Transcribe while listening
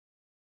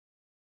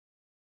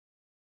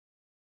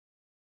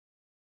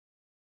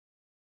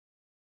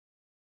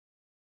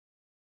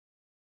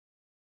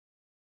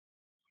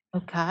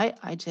Okay,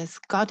 I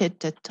just got it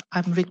that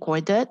I'm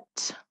recorded.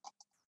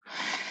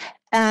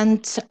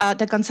 And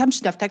the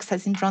consumption of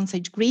textiles in Bronze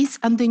Age Greece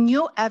and the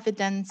new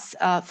evidence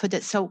for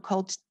the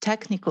so-called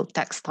technical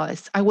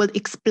textiles. I will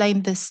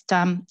explain this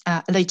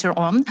later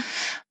on.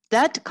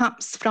 That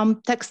comes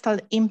from textile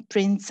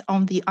imprints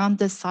on the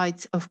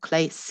undersides of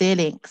clay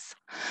ceilings.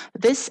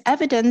 This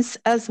evidence,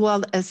 as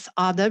well as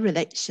other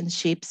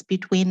relationships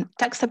between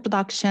textile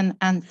production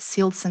and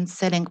seals and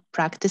sealing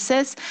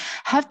practices,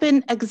 have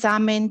been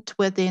examined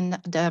within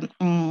the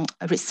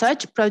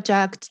research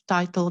project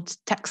titled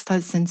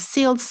Textiles and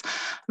Seals,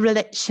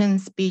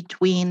 Relations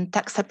Between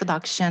Textile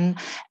Production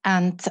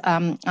and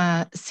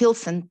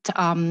Seals and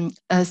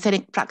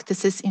Sealing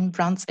Practices in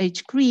Bronze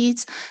Age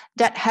Greece,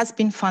 that has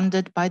been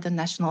funded by the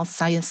National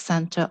Science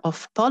Center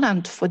of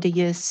Poland for the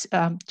years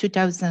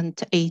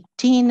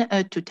 2018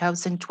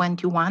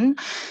 2021.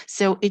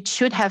 So it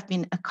should have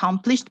been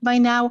accomplished by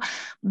now,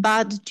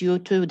 but due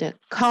to the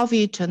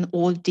COVID and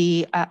all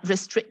the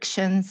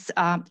restrictions,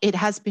 it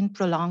has been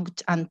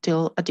prolonged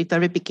until at the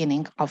very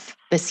beginning of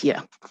this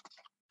year.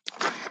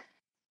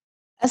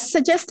 As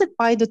suggested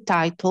by the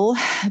title,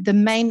 the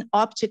main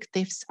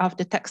objectives of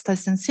the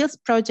Textiles and Seals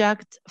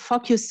project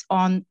focus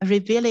on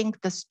revealing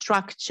the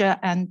structure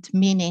and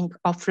meaning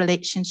of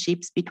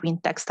relationships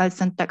between textiles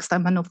and textile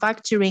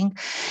manufacturing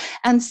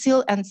and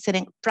seal and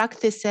sealing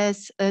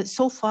practices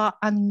so far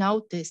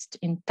unnoticed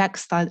in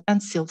textile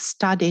and seal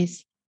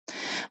studies.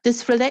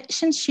 These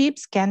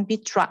relationships can be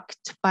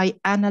tracked by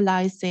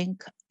analyzing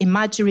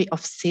imagery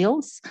of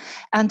seals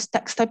and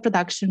textile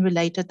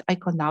production-related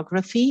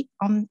iconography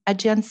on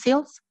Aegean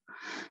seals,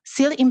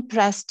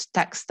 seal-impressed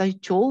textile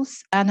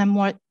tools, and a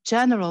more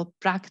general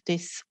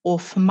practice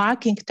of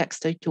marking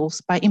textile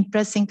tools by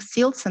impressing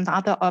seals and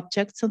other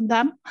objects on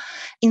them,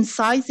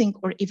 incising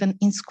or even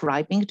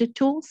inscribing the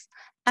tools,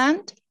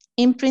 and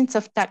imprints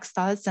of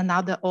textiles and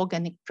other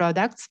organic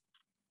products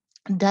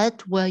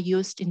that were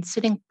used in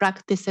sealing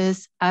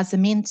practices as a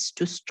means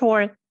to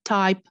store,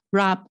 type,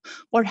 wrap,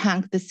 or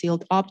hang the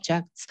sealed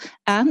objects,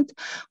 and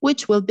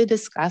which will be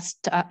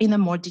discussed in a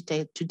more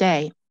detail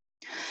today.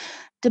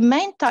 The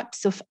main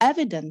types of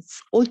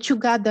evidence,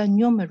 altogether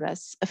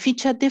numerous,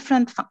 feature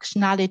different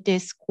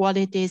functionalities,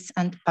 qualities,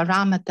 and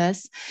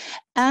parameters,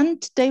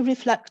 and they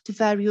reflect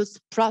various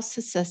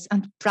processes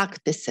and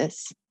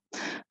practices.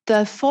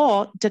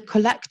 Therefore, the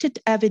collected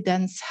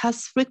evidence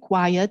has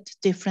required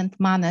different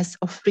manners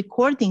of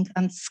recording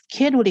and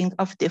scheduling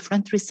of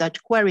different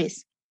research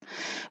queries.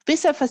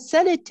 These are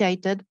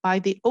facilitated by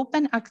the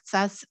open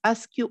access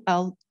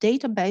SQL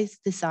database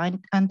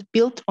designed and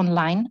built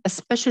online,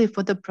 especially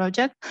for the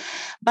project,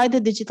 by the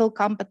Digital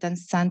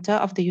Competence Center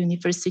of the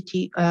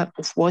University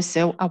of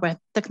Warsaw, our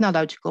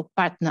technological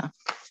partner.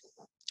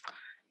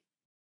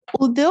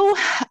 Although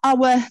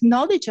our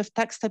knowledge of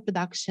textile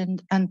production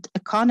and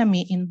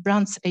economy in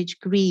Bronze Age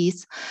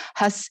Greece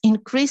has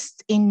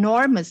increased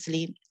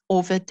enormously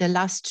over the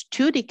last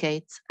 2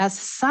 decades, as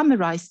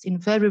summarized in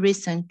very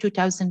recent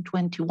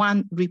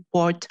 2021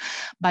 report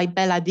by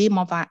Bela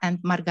Dimova and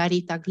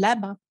Margarita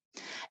Gleba,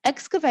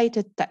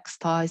 excavated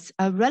textiles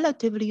are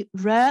relatively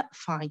rare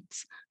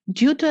finds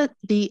due to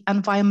the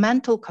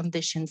environmental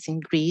conditions in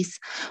Greece,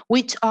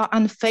 which are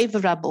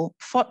unfavorable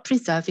for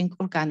preserving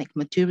organic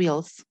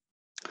materials.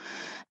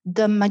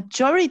 The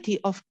majority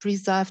of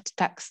preserved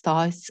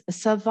textiles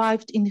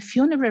survived in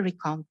funerary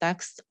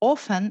context,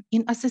 often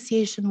in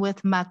association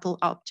with metal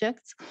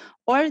objects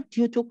or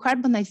due to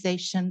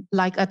carbonization,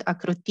 like at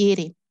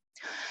Akrotiri.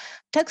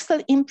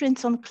 Textile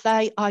imprints on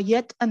clay are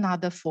yet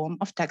another form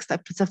of textile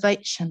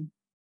preservation.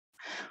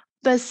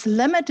 There's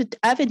limited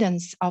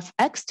evidence of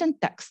extant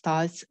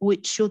textiles,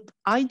 which should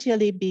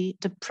ideally be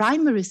the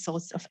primary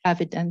source of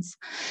evidence,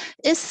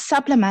 is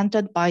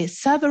supplemented by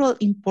several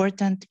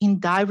important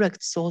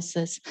indirect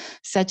sources,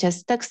 such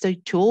as textile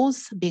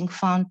tools being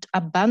found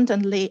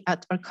abundantly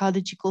at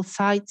archaeological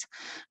sites,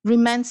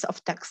 remains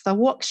of textile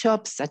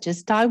workshops, such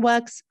as dye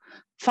works,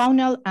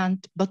 faunal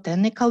and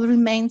botanical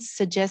remains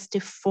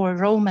suggestive for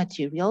raw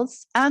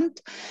materials,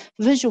 and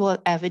visual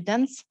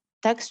evidence,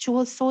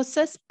 textual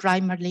sources,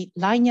 primarily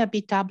linear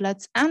B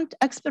tablets, and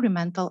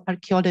experimental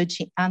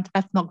archaeology and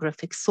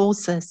ethnographic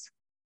sources.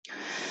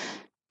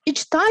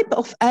 Each type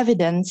of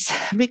evidence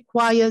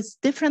requires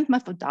different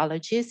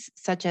methodologies,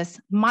 such as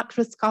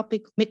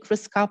macroscopic,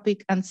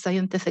 microscopic, and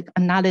scientific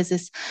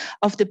analysis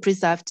of the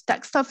preserved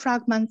textile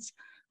fragments,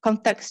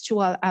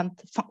 contextual and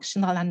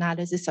functional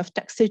analysis of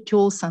textile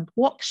tools and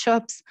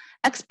workshops,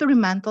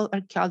 experimental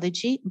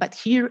archaeology, but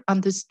here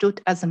understood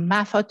as a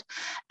method,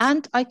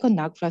 and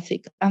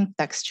iconographic and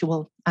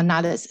textual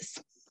analysis.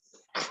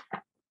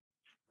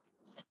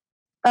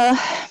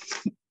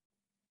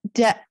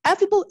 The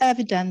available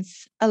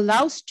evidence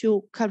allows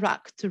to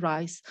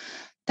characterize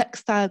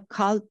textile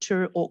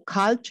culture or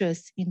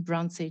cultures in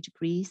Bronze Age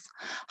Greece.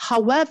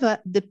 However,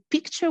 the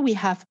picture we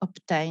have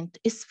obtained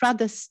is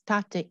rather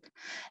static,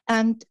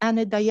 and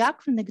any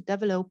diachronic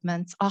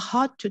developments are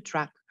hard to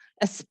track,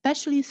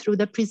 especially through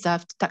the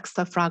preserved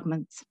textile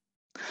fragments.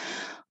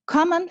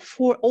 Common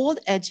for all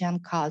Aegean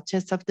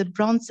cultures of the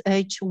Bronze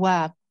Age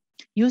were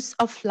use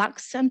of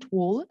flax and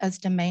wool as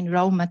the main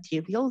raw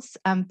materials.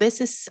 And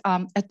this is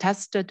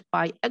attested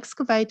by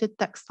excavated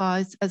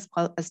textiles as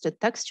well as the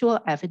textual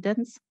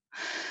evidence.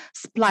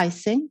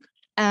 Splicing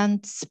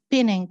and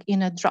spinning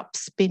in a drop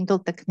spindle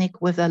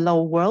technique with a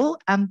low whirl.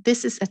 And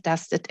this is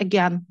attested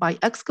again by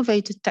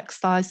excavated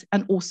textiles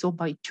and also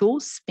by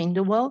tools,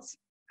 spindle wheels.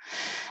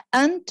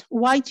 And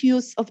wide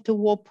use of the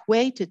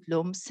warp-weighted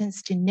loom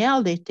since the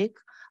Neolithic,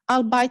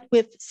 albeit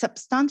with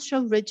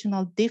substantial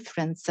regional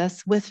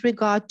differences with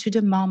regard to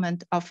the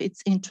moment of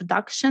its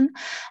introduction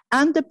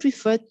and the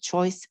preferred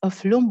choice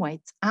of loom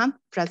weights and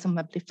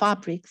presumably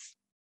fabrics.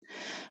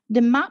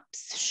 The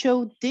maps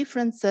show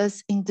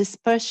differences in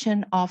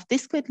dispersion of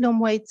discrete loom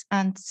weights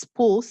and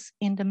spools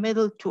in the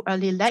middle to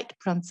early late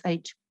Bronze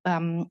Age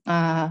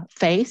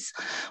phase,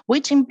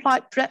 which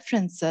imply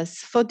preferences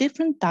for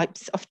different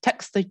types of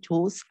textile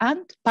tools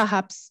and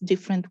perhaps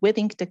different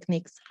weaving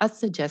techniques as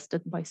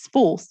suggested by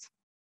spools.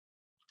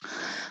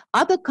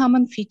 Other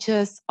common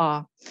features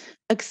are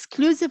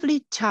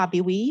exclusively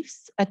chubby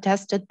weaves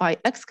attested by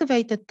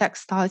excavated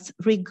textiles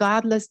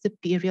regardless the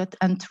period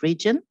and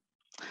region.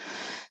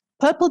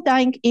 Purple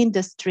dyeing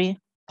industry,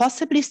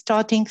 possibly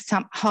starting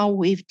somehow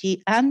with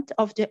the end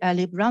of the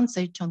early Bronze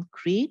Age on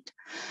Crete,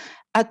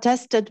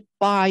 attested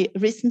by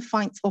recent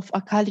finds of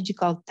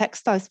archaeological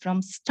textiles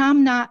from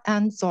Stamna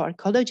and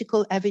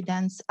zooarchaeological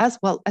evidence, as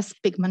well as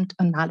pigment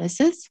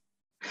analysis,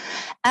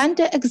 and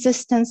the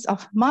existence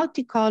of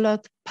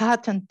multicolored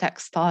pattern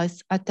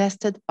textiles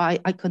attested by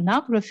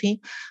iconography,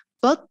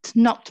 but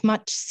not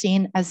much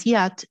seen as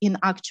yet in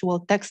actual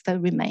textile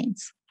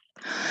remains.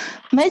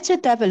 Major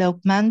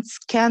developments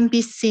can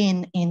be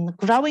seen in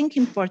growing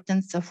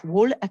importance of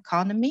wool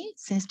economy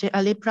since the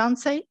early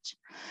Bronze Age,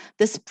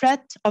 the spread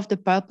of the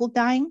purple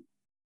dyeing,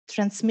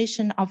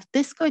 transmission of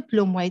discoid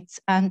loom weights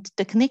and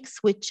techniques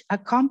which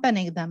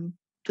accompany them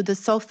to the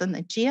Southern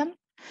Aegean,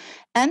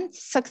 and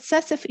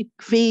successive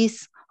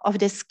increase of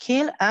the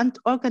scale and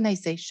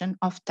organization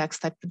of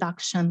textile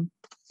production.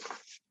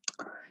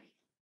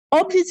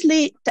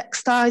 Obviously,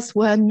 textiles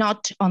were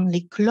not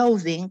only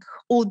clothing,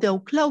 although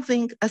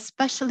clothing,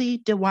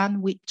 especially the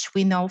one which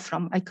we know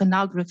from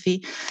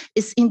iconography,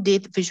 is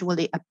indeed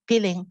visually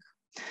appealing.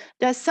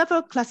 There are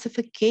several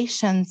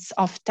classifications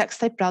of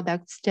textile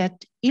products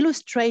that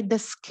illustrate the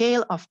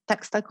scale of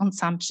textile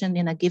consumption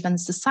in a given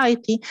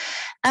society.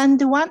 And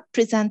the one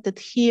presented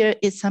here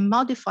is a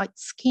modified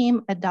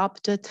scheme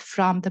adopted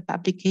from the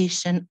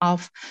publication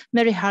of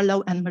Mary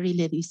Harlow and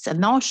Marie-Louise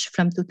Enoche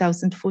from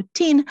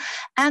 2014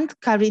 and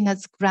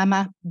Karina's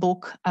grammar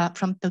book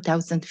from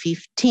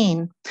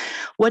 2015.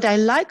 What I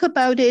like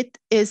about it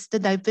is the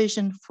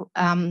division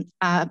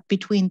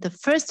between the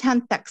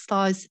first-hand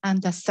textiles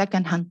and the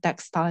second-hand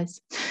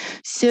textiles.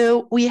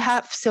 So we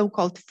have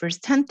so-called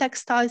first-hand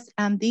textiles,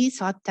 and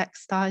these are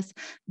textiles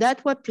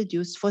that were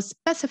produced for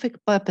specific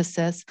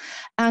purposes,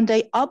 and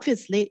they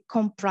obviously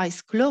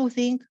comprise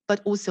clothing,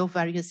 but also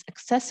various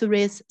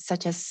accessories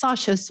such as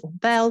sashes or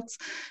belts,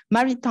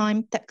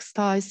 maritime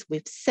textiles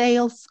with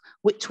sails,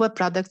 which were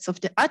products of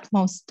the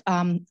utmost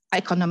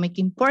economic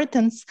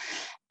importance,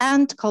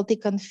 and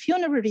Celtic and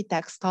funerary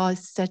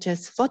textiles such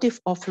as votive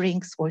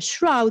offerings or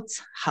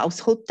shrouds,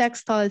 household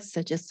textiles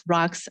such as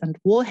rugs and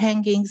wall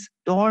hangings,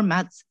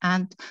 doormats,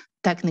 and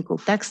technical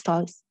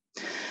textiles.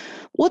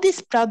 All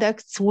these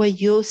products were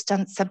used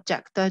and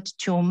subjected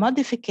to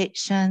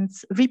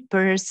modifications,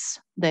 repairs,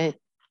 they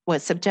were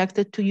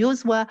subjected to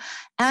use wear,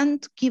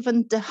 and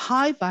given the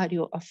high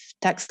value of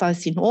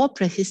textiles in all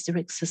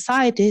prehistoric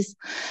societies,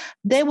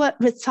 they were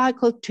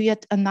recycled to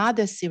yet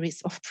another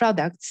series of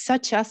products,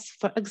 such as,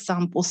 for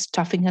example,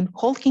 stuffing and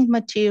caulking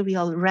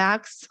material,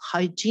 rags,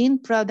 hygiene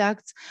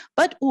products,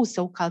 but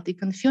also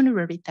Celtic and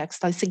funerary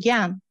textiles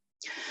again.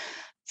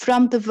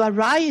 From the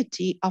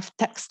variety of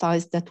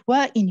textiles that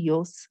were in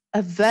use,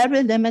 a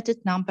very limited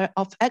number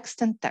of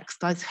extant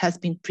textiles has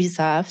been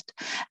preserved,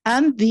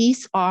 and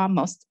these are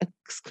most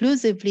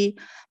exclusively,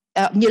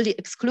 nearly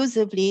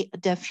exclusively,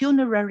 the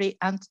funerary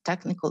and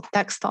technical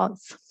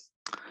textiles.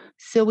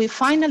 So we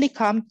finally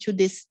come to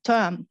this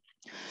term.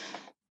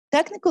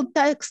 Technical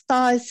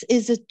textiles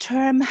is a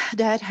term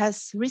that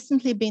has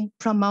recently been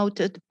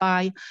promoted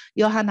by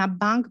Johanna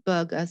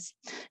Bankbergers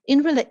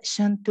in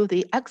relation to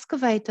the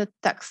excavated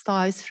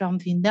textiles from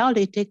the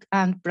Neolithic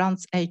and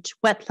Bronze Age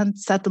wetland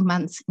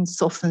settlements in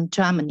southern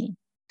Germany.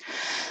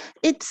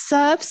 It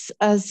serves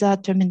as a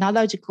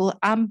terminological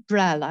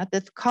umbrella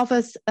that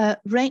covers a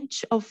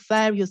range of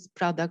various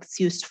products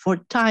used for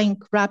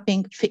tying,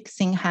 wrapping,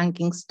 fixing,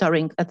 hanging,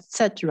 storing,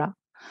 etc.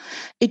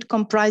 It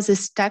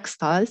comprises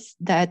textiles,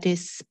 that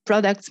is,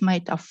 products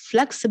made of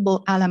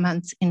flexible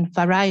elements in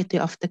variety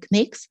of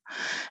techniques,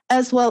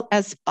 as well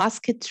as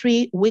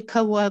basketry,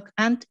 wickerwork,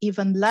 and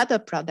even leather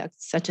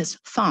products such as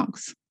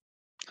thongs.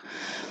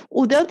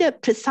 Although the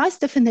precise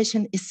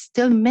definition is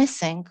still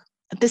missing,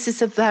 this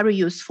is a very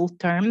useful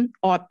term,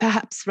 or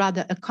perhaps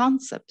rather a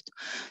concept,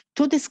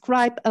 to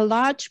describe a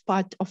large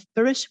part of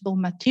perishable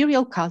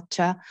material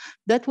culture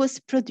that was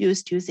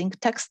produced using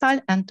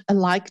textile and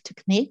alike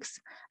techniques,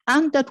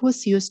 and that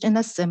was used in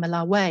a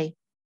similar way.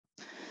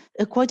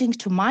 according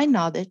to my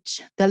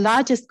knowledge, the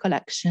largest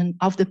collection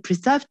of the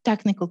preserved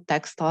technical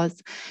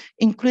textiles,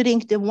 including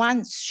the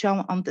ones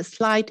shown on the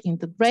slide in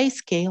the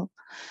grayscale,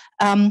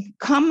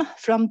 come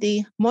from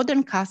the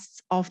modern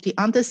casts of the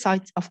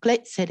undersides of clay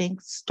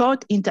ceilings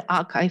stored in the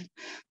archive,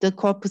 the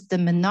Corpus der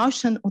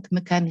Menauschen und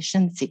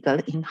Mechanischen Siegel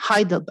in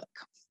Heidelberg.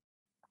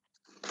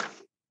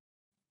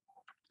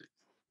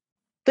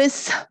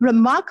 This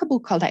remarkable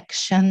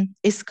collection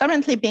is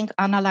currently being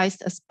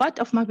analyzed as part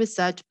of my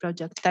research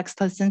project,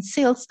 Textiles and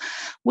Seals,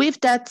 with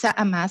the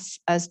ZMS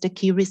as the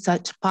key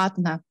research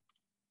partner.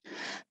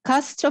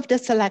 Casts of the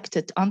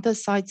selected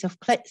undersides of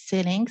clay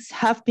ceilings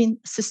have been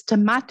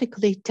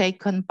systematically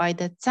taken by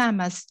the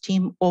ZMS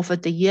team over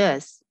the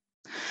years.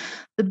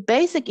 The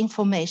basic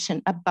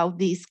information about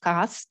these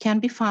casts can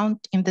be found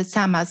in the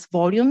ZMS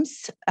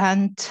volumes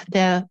and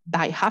the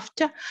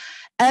Beihafte,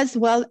 as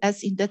well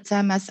as in the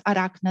ZMS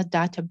Arachne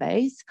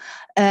database,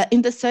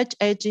 in the search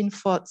engine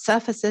for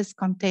surfaces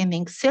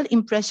containing seal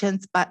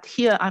impressions, but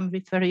here I'm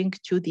referring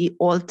to the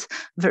old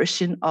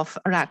version of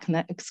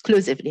Arachne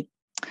exclusively.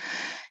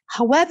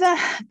 However,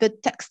 the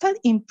textile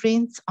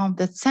imprints on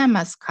the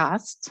ZMS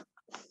cast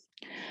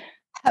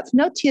have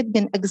not yet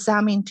been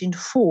examined in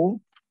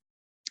full,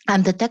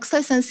 and the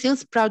Textiles and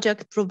Seals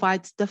project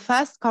provides the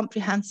first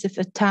comprehensive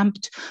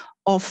attempt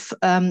of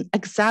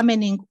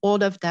examining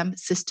all of them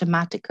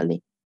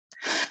systematically.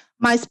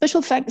 My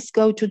special thanks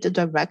go to the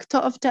director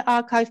of the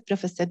archive,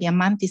 Professor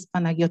Diamantis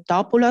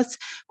Panagiotopoulos,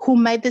 who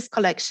made this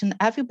collection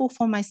available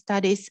for my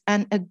studies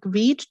and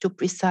agreed to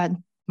present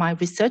my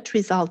research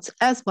results,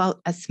 as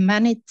well as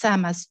many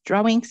ZMS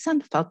drawings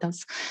and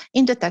photos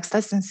in the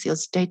Textiles and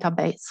Seals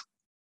database.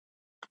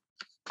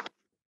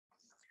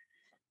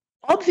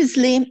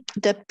 Obviously,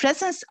 the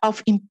presence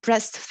of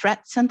impressed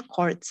threads and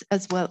cords,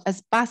 as well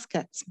as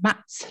baskets,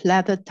 mats,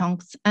 leather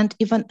tongues, and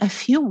even a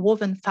few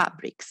woven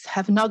fabrics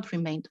have not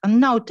remained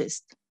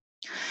unnoticed.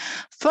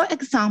 For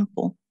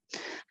example,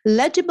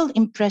 legible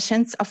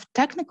impressions of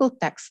technical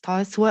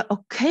textiles were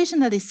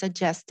occasionally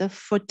suggestive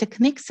for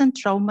techniques and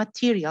raw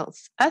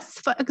materials, as,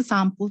 for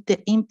example, the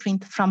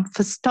imprint from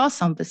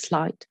Festos on the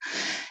slide,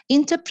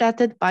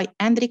 interpreted by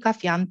Enrika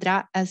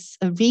Fiandra as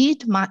a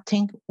reed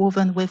matting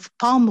woven with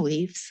palm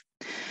leaves.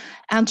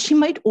 And she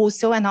made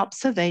also an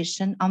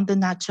observation on the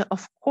nature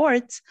of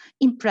cords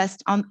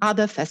impressed on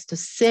other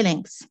Festus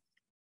ceilings.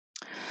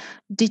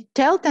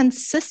 Detailed and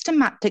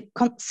systematic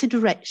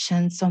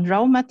considerations on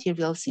raw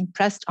materials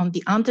impressed on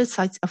the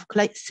undersides of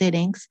clay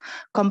ceilings,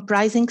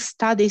 comprising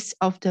studies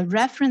of the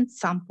reference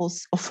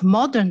samples of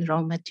modern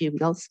raw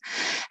materials,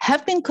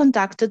 have been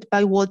conducted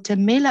by Walter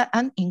Miller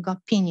and Ingo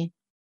Pini.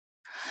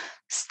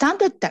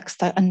 Standard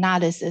textile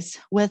analysis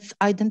with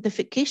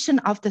identification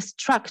of the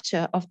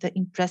structure of the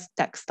impressed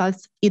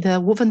textiles, either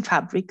woven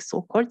fabrics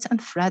or cords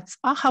and threads,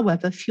 are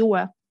however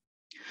fewer.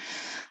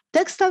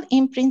 Textile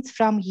imprints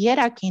from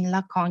Hierarchy in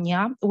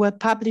Laconia were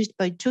published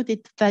by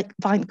Judith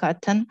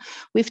Weingarten,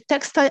 with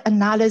textile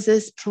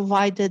analysis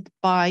provided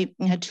by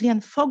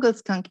Gillian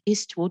Vogelsgang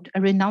Eastwood,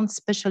 a renowned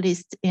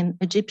specialist in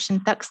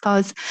Egyptian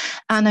textiles.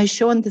 And I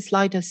show on the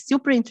slide a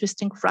super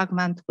interesting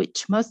fragment,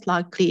 which most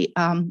likely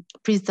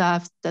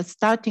preserves the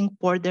starting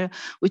border,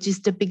 which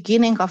is the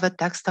beginning of a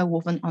textile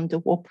woven on the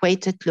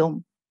warp-weighted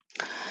loom.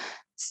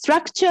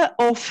 Structure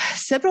of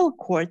several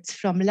cords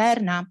from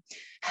Lerna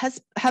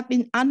have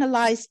been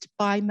analyzed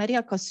by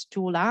Maria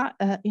Kostula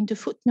in the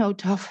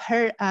footnote of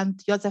her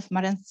and Josef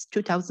Maren's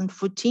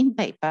 2014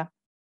 paper.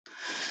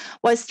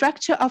 While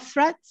structure of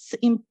threads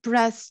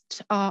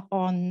impressed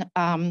on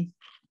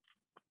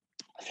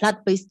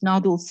flat-based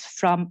nodules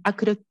from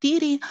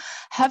Akrotiri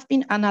have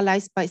been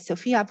analyzed by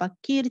Sofia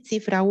Vakirci,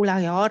 Raula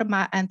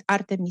Jorma, and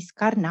Artemis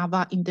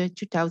Karnava in the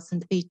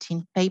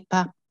 2018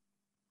 paper.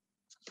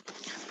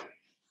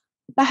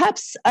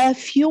 Perhaps a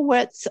few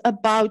words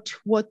about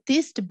what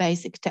is the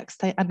basic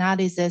textile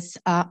analysis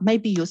may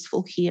be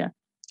useful here.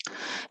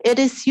 It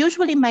is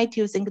usually made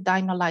using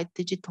Dynolite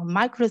digital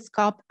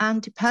microscope,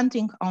 and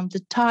depending on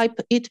the type,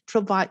 it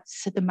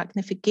provides the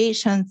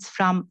magnifications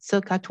from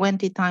circa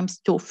 20 times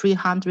to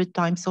 300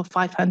 times or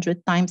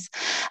 500 times,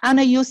 and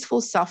a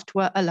useful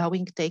software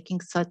allowing taking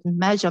certain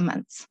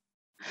measurements.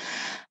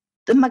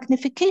 The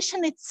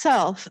magnification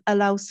itself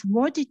allows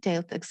more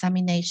detailed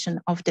examination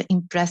of the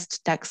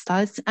impressed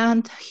textiles.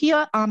 And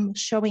here I'm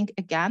showing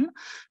again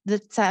the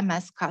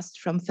ZMS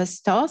cast from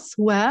Festos,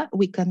 where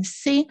we can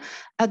see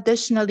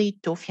additionally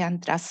to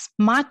Fiandra's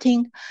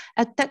matting,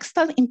 a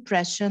textile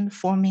impression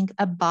forming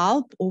a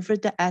bulb over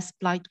the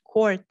S-plied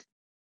cord.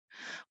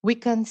 We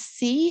can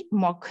see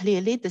more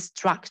clearly the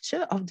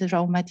structure of the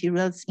raw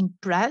materials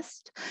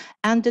impressed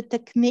and the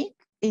technique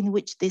in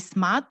which this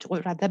mat, or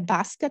rather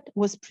basket,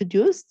 was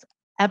produced.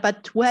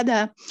 But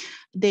whether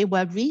they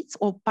were reeds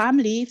or palm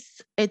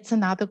leaves, it's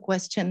another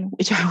question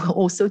which I will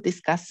also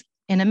discuss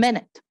in a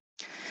minute.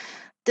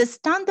 The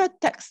standard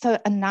textile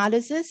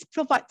analysis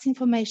provides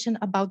information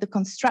about the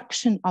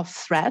construction of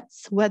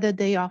threads, whether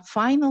they are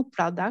final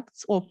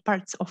products or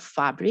parts of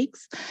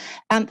fabrics,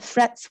 and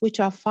threads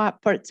which are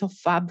parts of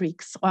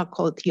fabrics are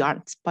called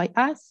yarns by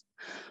us.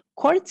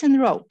 Cords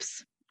and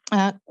ropes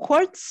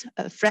Cords,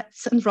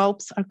 threads, and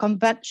ropes are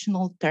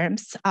conventional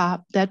terms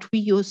that we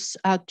use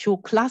to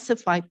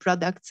classify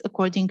products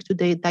according to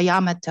their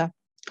diameter.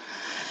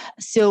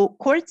 So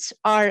cords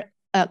are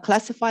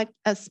classified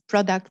as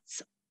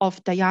products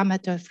of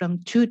diameter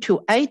from 2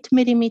 to 8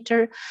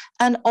 millimeter,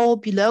 and all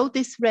below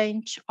this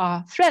range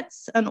are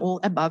threads, and all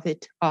above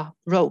it are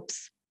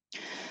ropes.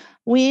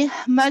 We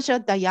measure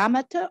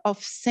diameter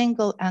of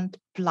single and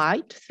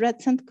plied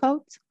threads and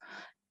cords,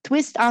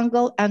 twist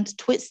angle and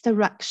twist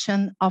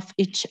direction of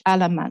each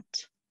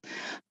element.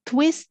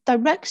 Twist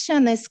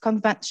direction is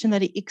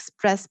conventionally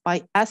expressed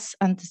by S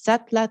and Z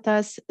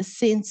letters,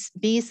 since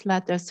these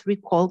letters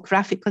recall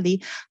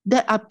graphically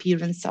the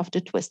appearance of the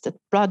twisted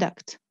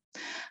product.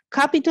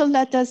 Capital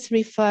letters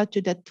refer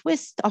to the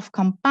twist of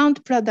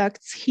compound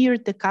products. Here,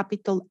 the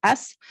capital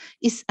S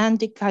is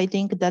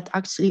indicating that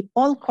actually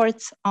all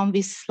cords on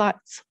these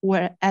slides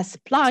were as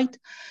applied,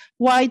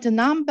 while the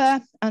number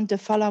and the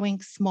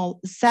following small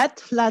Z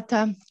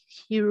letter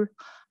here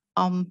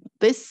on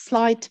this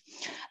slide,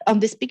 on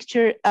this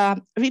picture,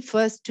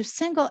 refers to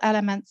single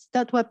elements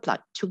that were applied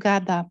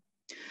together.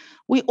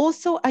 We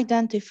also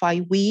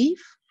identify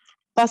weave,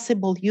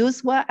 possible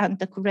use wear and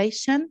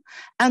decoration,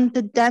 and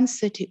the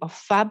density of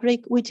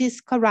fabric, which is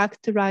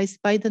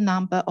characterized by the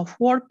number of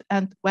warp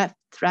and weft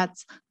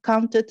threads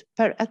counted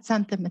per a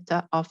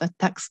centimeter of a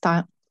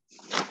textile.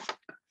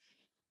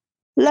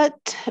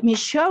 Let me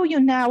show you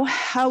now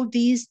how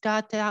these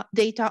data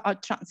are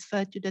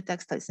transferred to the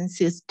Textiles and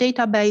Seals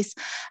database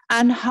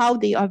and how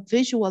they are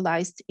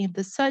visualized in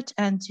the search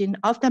engine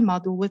of the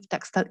model with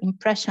textile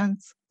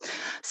impressions.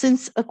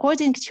 Since,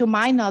 according to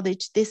my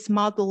knowledge, this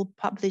model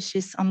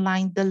publishes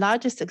online the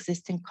largest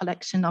existing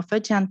collection of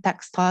Fijian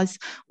textiles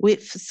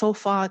with so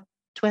far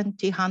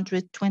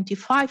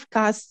 225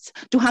 casts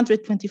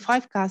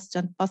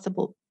and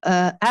possible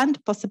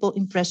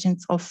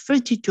impressions of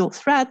 32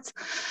 threads,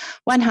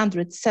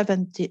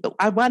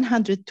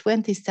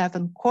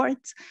 127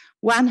 cords,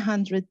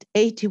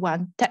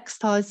 181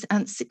 textiles,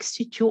 and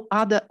 62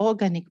 other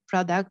organic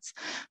products.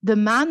 The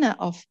manner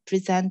of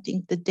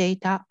presenting the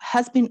data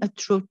has been a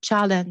true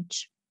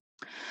challenge.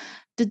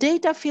 The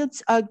data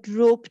fields are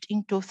grouped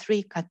into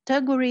 3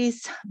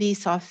 categories.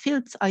 These are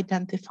fields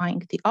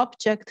identifying the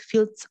object,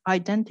 fields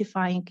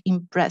identifying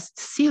impressed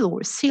seal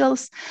or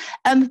seals,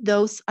 and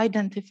those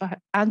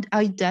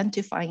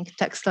identifying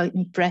textile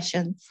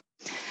impressions.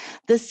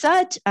 The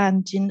search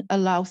engine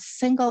allows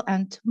single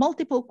and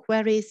multiple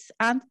queries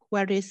and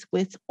queries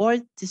with OR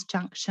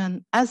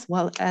disjunction, as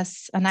well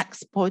as an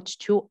export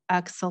to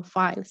Excel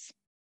files.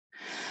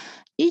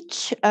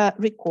 Each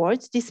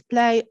records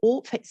display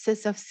all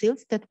faces of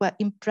seals that were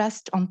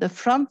impressed on the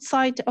front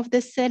side of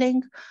the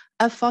sealing,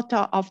 a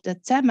photo of the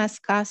TMS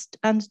cast,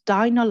 and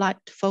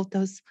dynolight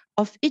photos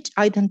of each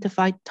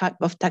identified type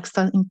of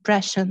textile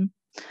impression.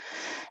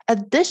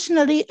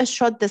 Additionally, a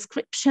short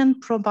description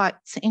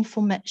provides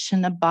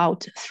information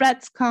about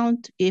threads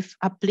count, if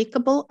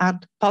applicable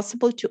and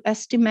possible to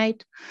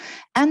estimate,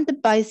 and the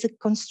basic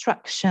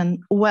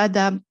construction,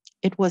 whether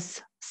it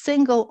was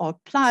single or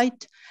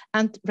plied,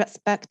 and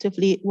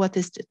respectively, what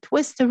is the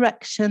twist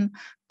direction,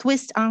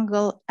 twist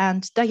angle,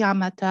 and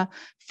diameter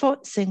for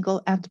single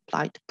and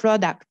plied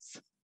products.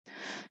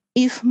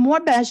 If more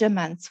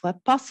measurements were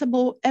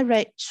possible, a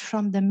range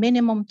from the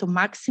minimum to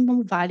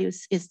maximum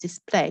values is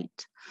displayed.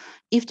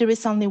 If there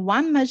is only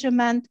one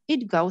measurement,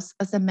 it goes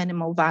as a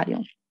minimal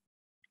value.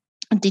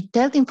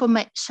 Detailed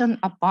information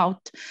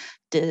about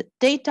the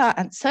data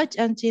and search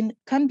engine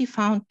can be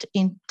found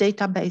in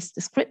database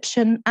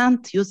description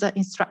and user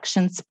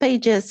instructions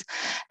pages,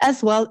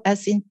 as well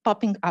as in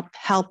popping up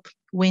help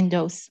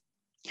windows.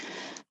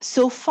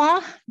 So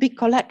far, the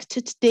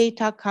collected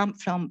data come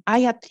from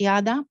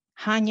Ayatliada,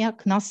 Hania,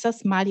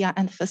 Knossos, Malia,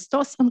 and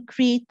Festos on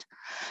Crete,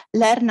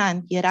 Lerna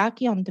and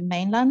Hieraki on the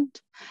mainland,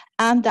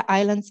 and the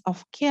islands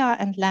of Kea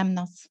and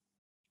Lemnos.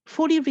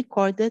 Fully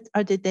recorded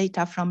are the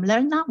data from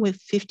Lerna with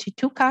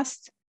 52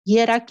 casts,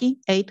 Hieraki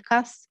 8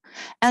 casts,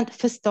 and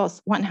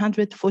Festos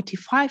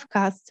 145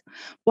 casts,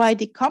 while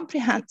the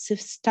comprehensive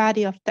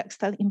study of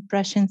textile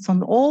impressions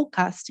on all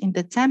casts in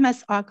the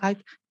TMS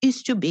archive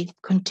is to be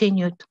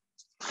continued.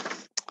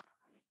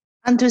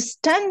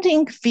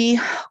 Understanding the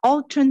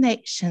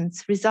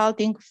alternations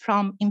resulting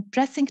from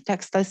impressing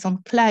textiles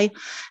on clay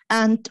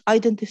and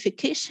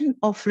identification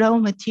of raw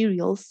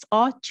materials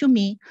are, to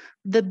me,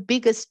 the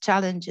biggest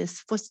challenges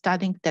for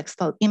studying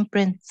textile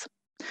imprints.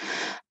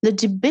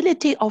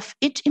 Legibility of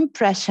each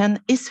impression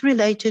is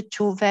related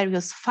to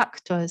various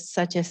factors,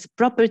 such as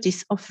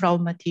properties of raw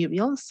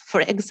materials.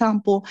 For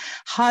example,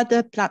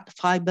 harder plant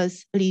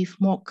fibers leave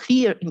more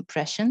clear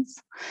impressions,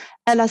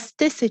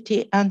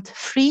 elasticity and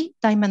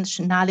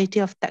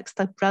three-dimensionality of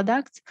textile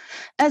products,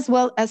 as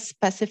well as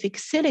specific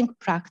sealing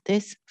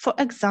practice, for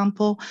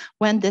example,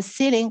 when the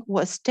sealing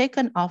was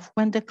taken off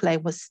when the clay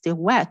was still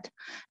wet,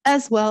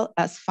 as well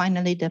as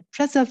finally the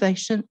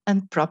preservation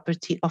and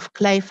property of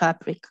clay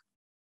fabric.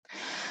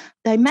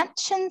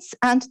 Dimensions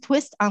and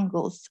twist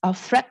angles of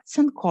threads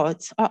and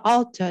cords are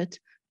altered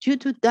due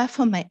to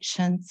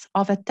deformations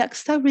of a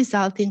textile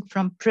resulting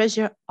from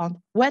pressure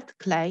on wet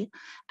clay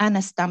and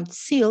a stamped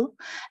seal.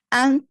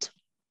 And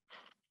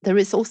there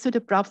is also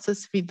the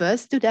process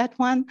reverse to that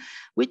one,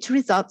 which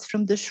results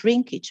from the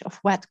shrinkage of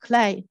wet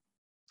clay.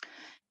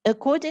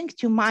 According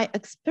to my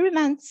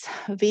experiments,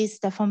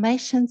 these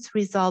deformations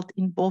result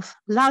in both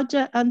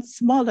larger and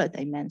smaller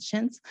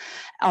dimensions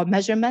or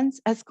measurements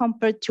as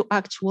compared to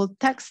actual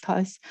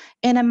textiles,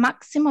 and a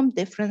maximum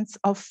difference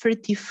of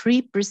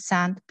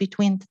 33%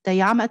 between the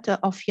diameter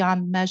of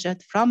yarn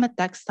measured from a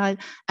textile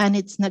and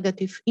its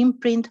negative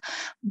imprint.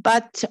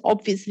 But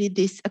obviously,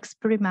 these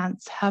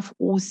experiments have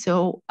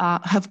also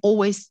have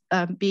always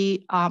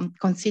been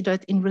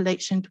considered in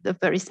relation to the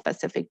very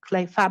specific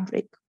clay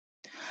fabric.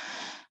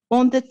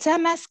 On the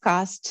TMS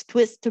cast,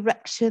 twist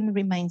direction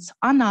remains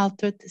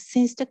unaltered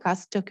since the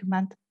cast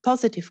document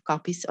positive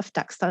copies of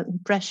textile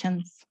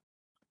impressions.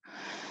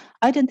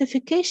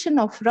 Identification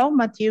of raw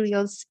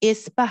materials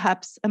is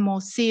perhaps a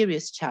more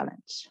serious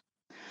challenge.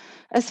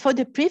 As for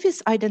the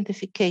previous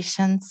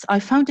identifications, I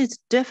found it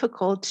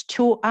difficult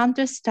to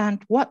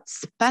understand what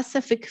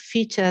specific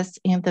features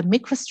in the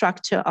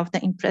microstructure of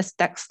the impressed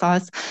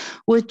textiles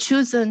were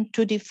chosen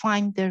to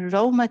define the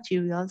raw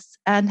materials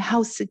and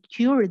how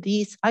secure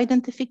these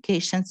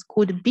identifications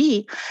could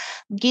be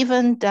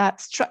given the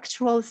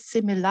structural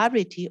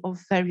similarity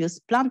of various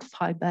plant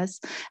fibers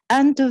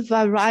and the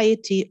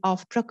variety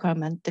of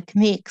procurement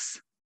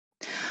techniques.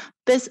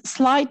 This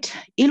slide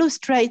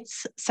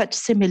illustrates such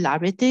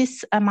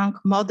similarities among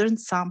modern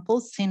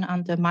samples seen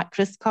under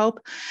microscope,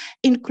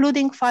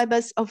 including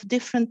fibers of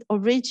different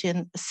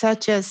origin,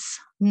 such as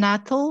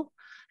nettle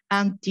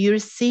and deer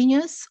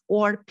sinews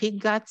or pig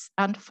guts,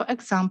 and, for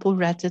example,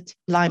 retted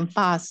lime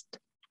past.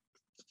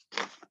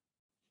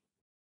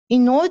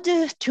 In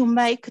order to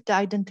make the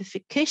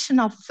identification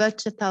of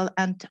vegetal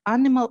and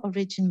animal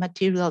origin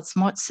materials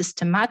more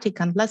systematic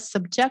and less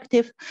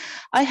subjective,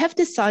 I have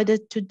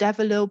decided to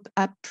develop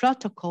a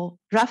protocol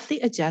roughly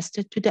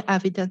adjusted to the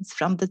evidence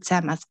from the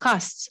TMS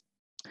casts.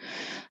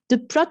 The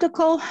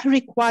protocol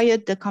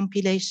required the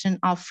compilation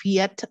of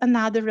yet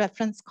another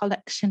reference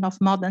collection of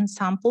modern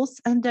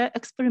samples and their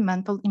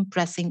experimental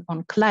impressing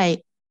on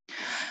clay.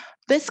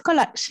 This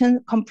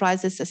collection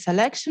comprises a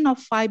selection of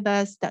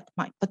fibers that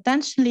might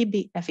potentially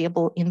be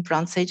available in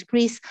Bronze Age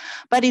Greece,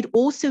 but it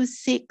also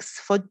seeks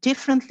for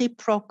differently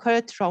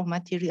procured raw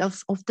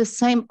materials of the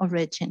same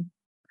origin.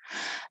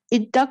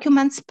 It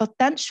documents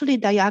potentially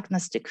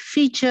diagnostic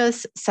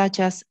features such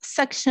as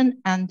section,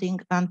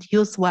 ending, and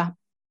uswa.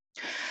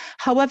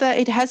 However,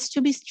 it has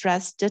to be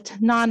stressed that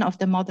none of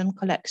the modern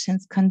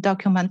collections can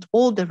document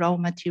all the raw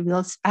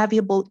materials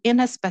available in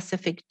a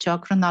specific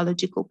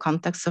geochronological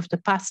context of the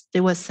past.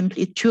 They were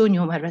simply too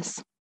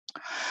numerous.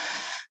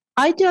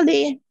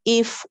 Ideally,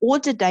 if all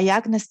the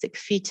diagnostic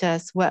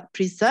features were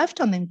preserved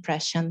on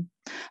impression,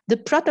 the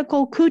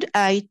protocol could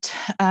aid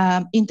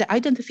in the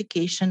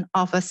identification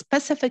of a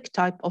specific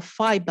type of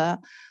fiber,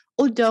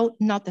 although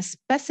not a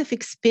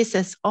specific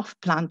species of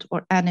plant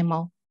or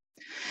animal.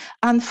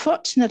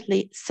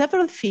 Unfortunately,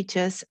 several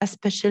features,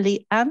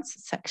 especially ends,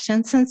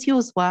 sections, and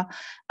uswa,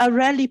 are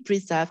rarely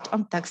preserved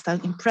on textile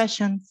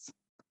impressions.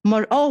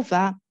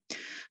 Moreover,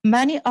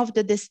 many of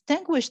the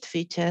distinguished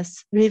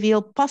features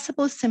reveal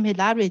possible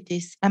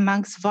similarities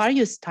amongst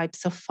various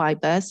types of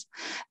fibers,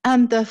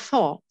 and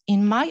therefore,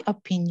 in my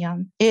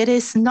opinion, it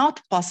is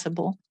not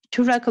possible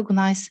to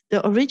recognize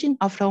the origin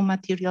of raw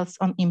materials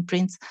on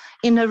imprints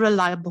in a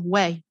reliable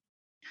way.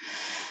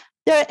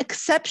 There are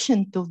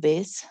exceptions to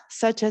this,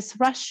 such as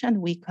rush and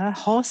wicker,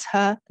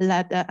 horsehair,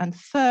 leather, and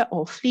fur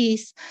or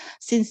fleece,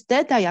 since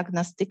their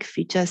diagnostic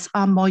features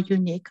are more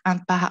unique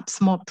and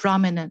perhaps more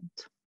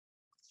prominent.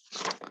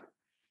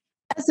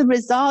 As a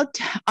result,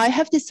 I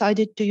have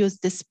decided to use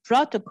this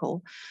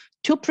protocol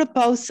to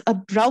propose a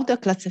broader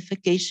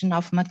classification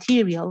of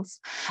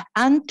materials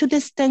and to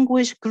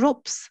distinguish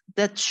groups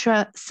that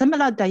share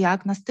similar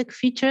diagnostic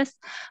features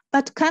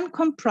but can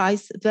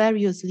comprise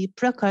variously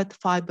procured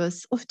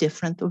fibers of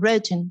different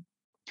origin.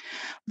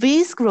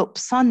 These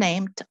groups are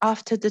named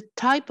after the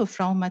type of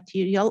raw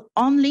material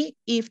only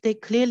if they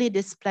clearly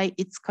display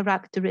its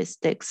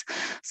characteristics,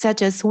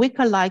 such as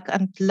wicker-like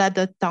and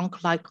leather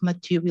tongue-like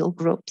material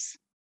groups.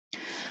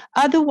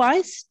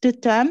 Otherwise, the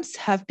terms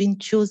have been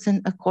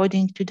chosen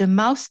according to the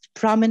most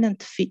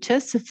prominent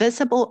features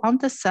visible on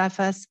the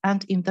surface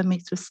and in the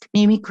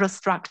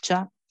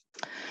microstructure.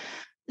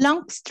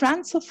 Long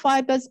strands of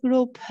fibers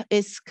group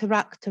is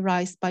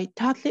characterized by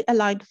tightly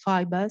aligned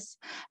fibers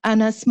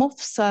and a smooth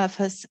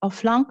surface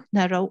of long,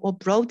 narrow, or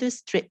broader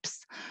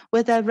strips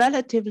with a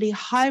relatively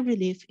high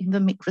relief in the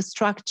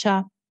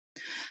microstructure.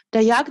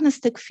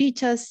 Diagnostic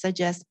features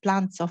suggest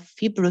plants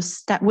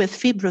with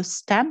fibrous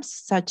stems,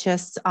 such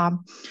as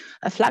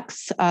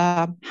flax,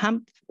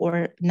 hemp,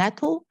 or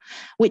nettle,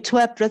 which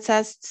were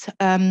processed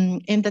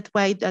in that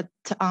way that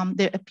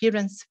their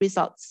appearance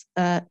results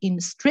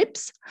in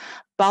strips,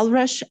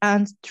 bulrush,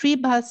 and tree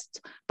bust,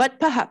 but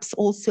perhaps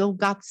also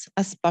guts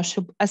as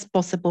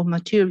possible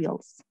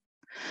materials.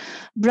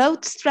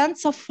 Broad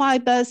strands of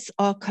fibers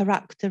are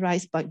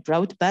characterized by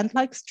broad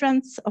band-like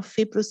strands of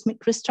fibrous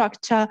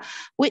microstructure,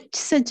 which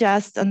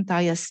suggest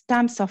entire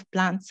stems of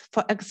plants,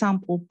 for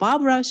example,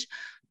 bulrush,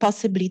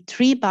 possibly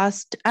tree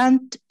bust,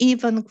 and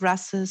even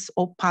grasses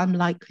or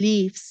palm-like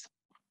leaves.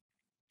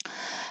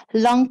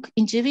 Long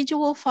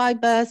individual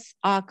fibers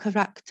are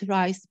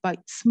characterized by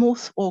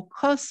smooth or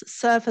coarse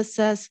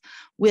surfaces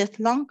with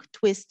long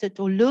twisted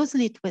or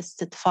loosely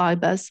twisted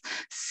fibers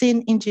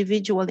seen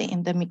individually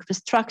in the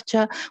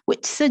microstructure,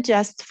 which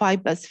suggests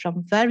fibers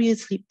from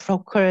variously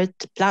procured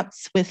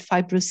plants with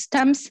fibrous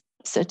stems,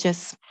 such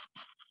as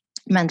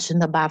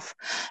mentioned above,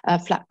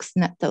 flax,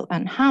 nettle,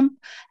 and hemp,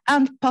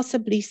 and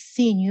possibly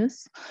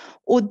sinews,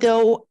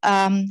 although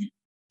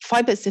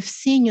fibers of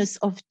sinews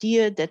of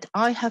deer that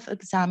I have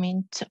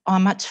examined are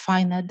much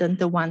finer than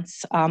the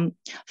ones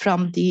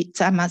from the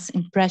TMS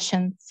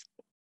impressions.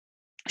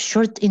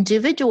 Short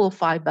individual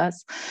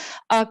fibers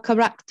are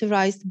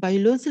characterized by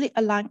loosely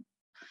aligned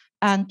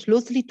and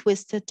loosely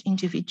twisted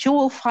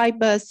individual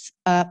fibers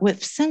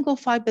with single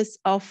fibers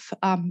of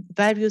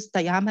various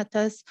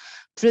diameters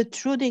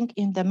protruding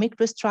in the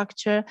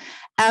microstructure.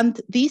 And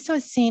these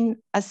are seen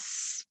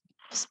as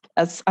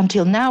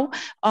until now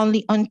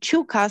only on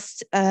two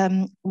casts,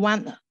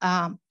 one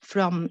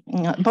from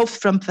both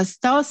from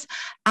Festos,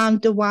 and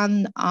the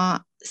one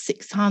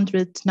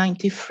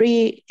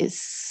 693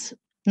 is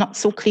not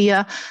so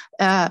clear.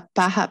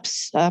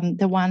 Perhaps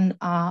the one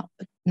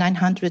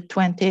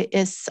 920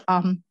 is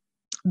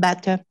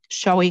better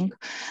showing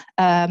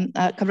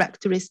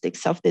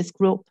characteristics of this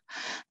group.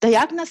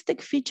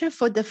 Diagnostic feature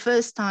for the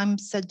first time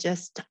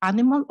suggest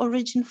animal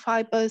origin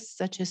fibers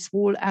such as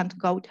wool and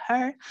goat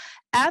hair,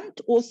 and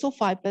also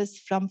fibers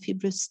from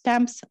fibrous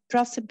stems,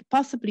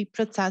 possibly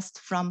processed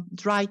from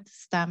dried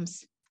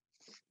stems.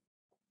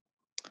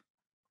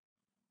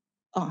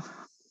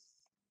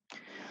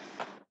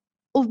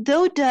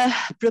 Although the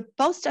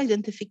proposed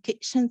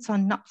identifications are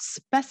not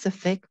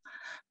specific,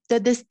 the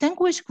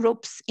distinguished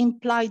groups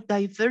imply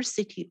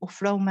diversity of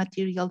raw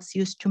materials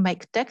used to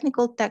make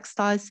technical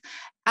textiles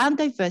and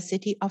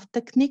diversity of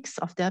techniques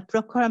of their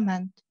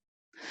procurement.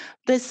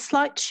 This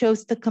slide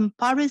shows the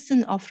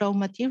comparison of raw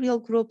material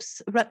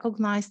groups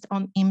recognized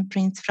on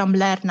imprints from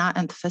Lerna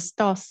and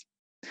Festos.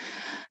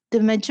 The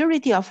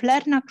majority of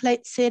Lerna clay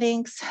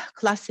sealings,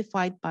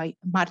 classified by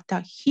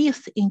Marta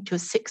Heath into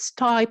 6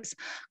 types,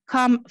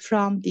 come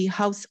from the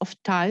House of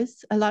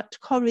Tiles, a large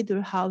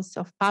corridor house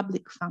of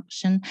public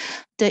function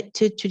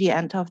dated to the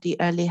end of the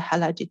early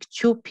Helladic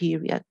II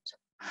period.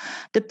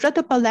 The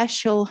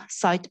protopalatial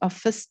site of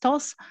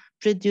Festos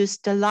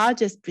produced the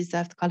largest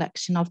preserved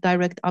collection of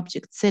direct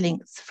object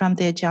sealings from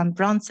the Aegean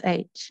Bronze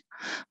Age.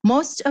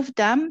 Most of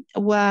them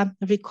were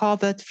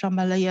recovered from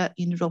a layer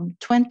in room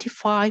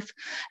 25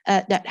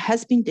 that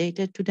has been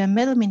dated to the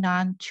Middle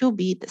Minan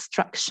II-B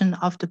destruction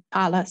of the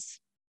palace.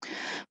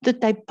 The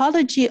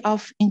typology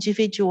of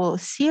individual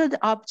sealed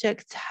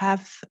objects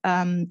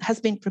has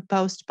been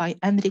proposed by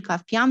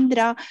Enrica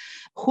Fiandra,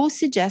 who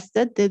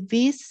suggested that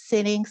these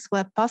sealings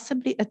were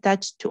possibly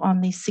attached to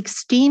only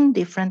 16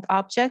 different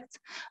objects,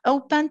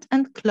 opened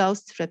and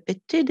closed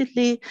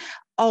repeatedly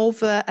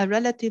over a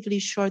relatively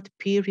short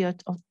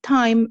period of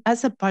time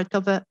as a part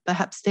of a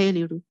perhaps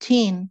daily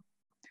routine.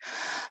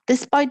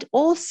 Despite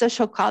all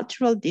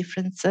sociocultural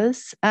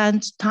differences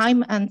and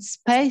time and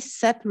space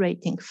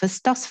separating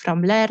Festos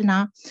from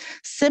Lerna,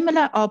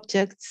 similar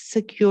objects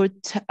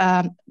secured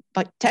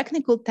by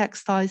technical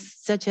textiles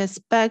such as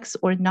pegs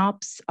or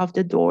knobs of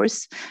the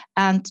doors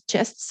and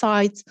chest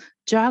sides,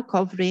 jar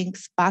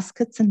coverings,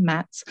 baskets, and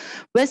mats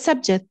were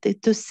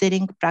subjected to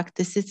sealing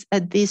practices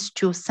at these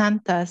 2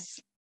 centers.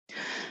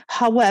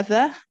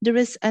 However, there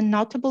is a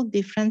notable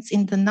difference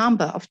in the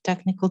number of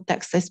technical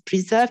textiles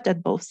preserved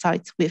at both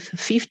sites, with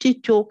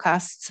 52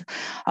 casts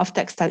of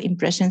textile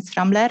impressions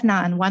from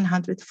Lerna and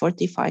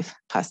 145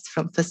 casts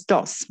from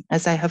Festos,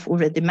 as I have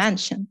already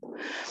mentioned.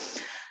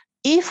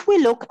 If we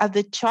look at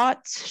the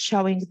charts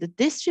showing the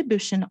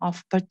distribution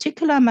of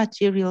particular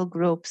material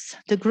groups,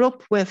 the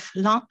group with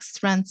long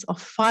strands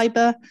of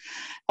fibers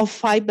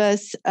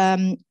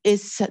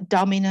is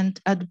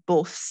dominant at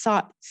both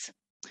sides.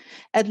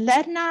 At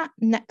Lerna,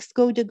 next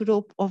go the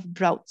group of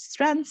broad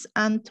strands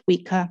and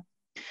weaker.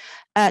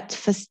 At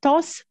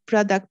Festos,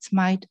 products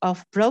made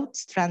of broad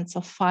strands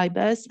of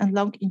fibers and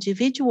long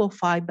individual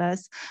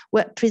fibers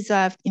were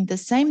preserved in the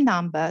same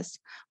numbers,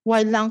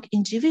 while long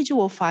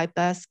individual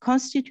fibers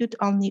constitute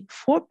only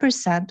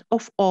 4%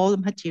 of all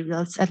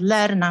materials at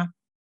Lerna.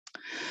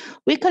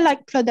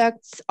 Weaker-like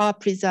products are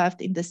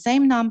preserved in the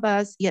same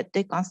numbers, yet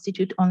they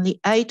constitute only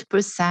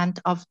 8%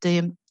 of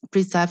the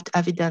preserved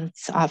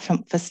evidence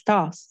from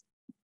Festos.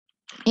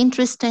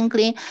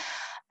 Interestingly,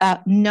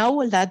 no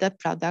leather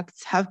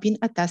products have been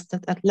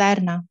attested at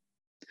Lerna.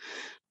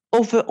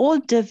 Overall,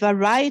 the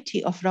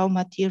variety of raw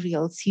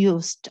materials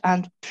used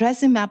and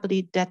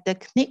presumably the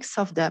techniques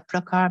of the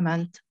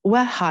procurement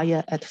were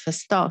higher at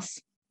Festos.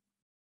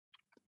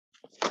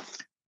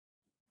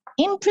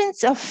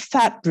 Imprints of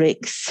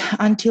fabrics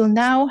until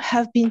now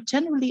have been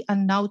generally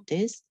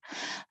unnoticed,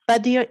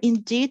 but they are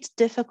indeed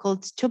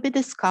difficult to be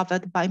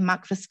discovered by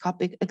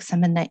macroscopic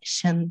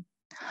examination.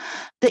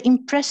 The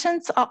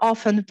impressions are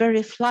often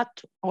very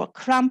flat or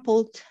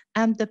crumpled,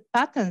 and the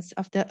patterns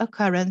of their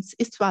occurrence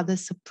is rather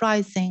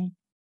surprising.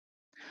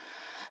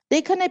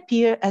 They can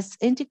appear as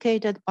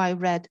indicated by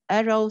red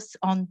arrows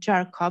on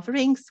jar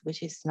coverings,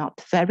 which is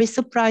not very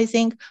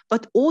surprising,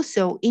 but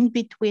also in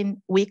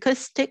between weaker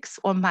sticks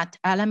or matte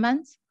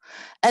elements,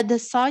 at the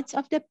sides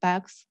of the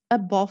bags,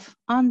 above,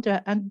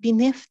 under, and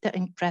beneath the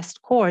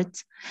impressed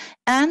cords,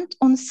 and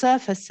on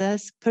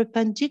surfaces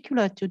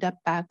perpendicular to the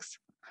bags.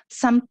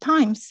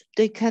 Sometimes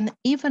they can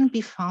even be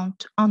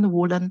found on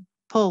woolen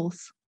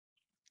poles.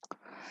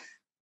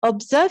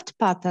 Observed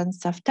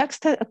patterns of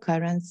textile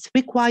occurrence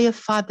require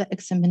further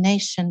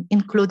examination,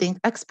 including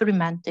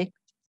experimenting.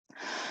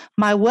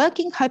 My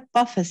working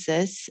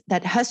hypothesis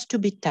that has to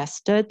be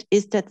tested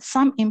is that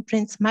some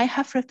imprints may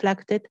have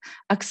reflected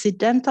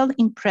accidental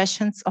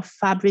impressions of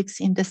fabrics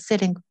in the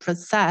sealing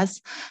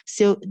process,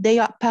 so they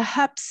are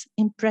perhaps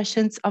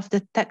impressions of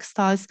the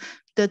textiles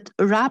that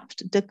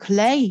wrapped the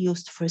clay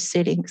used for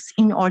sealings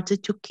in order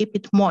to keep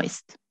it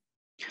moist.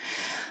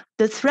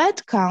 The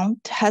thread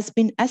count has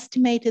been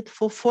estimated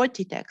for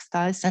 40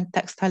 textiles and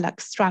textile-like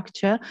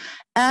structures,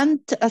 and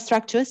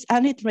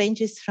it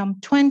ranges from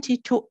 20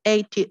 to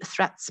 80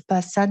 threads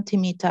per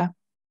centimeter.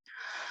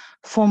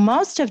 For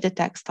most of the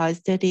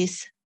textiles, that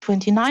is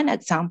 29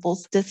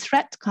 examples, the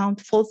thread count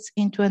falls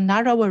into a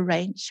narrower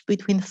range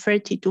between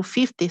 30 to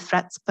 50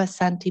 threads per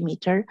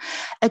centimeter,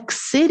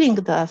 exceeding,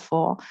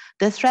 therefore,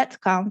 the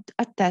thread count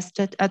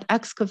attested at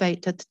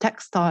excavated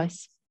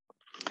textiles.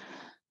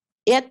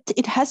 Yet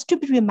it has to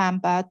be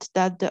remembered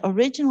that the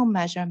original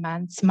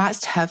measurements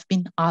must have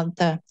been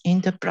altered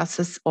in the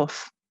process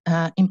of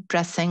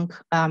impressing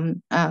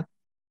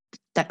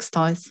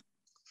textiles.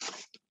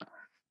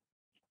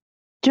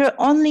 There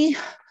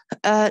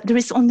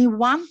is only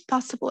one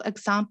possible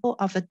example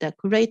of a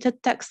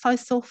decorated textile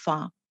so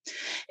far.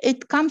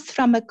 It comes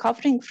from a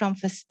covering from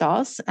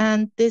Festos,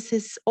 and this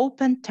is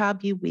open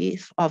tabby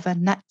weave of a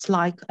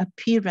net-like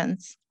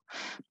appearance.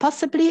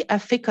 Possibly a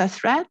thicker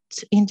thread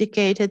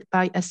indicated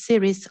by a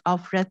series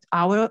of red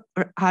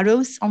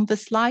arrows on the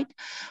slide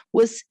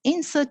was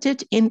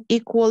inserted in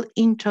equal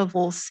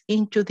intervals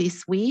into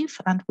this weave,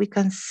 and we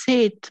can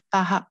see it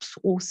perhaps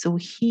also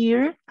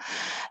here.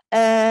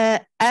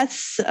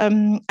 Its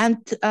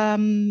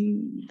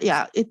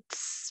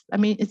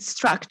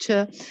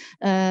structure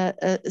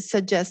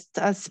suggests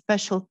a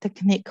special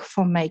technique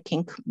for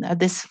making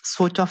this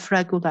sort of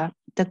regular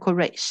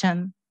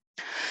decoration.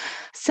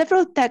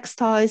 Several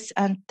textiles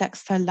and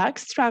textile-like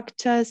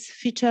structures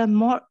feature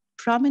more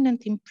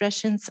prominent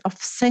impressions of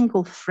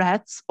single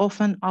threads,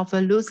 often of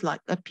a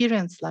loose-like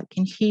appearance, like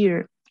in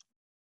here.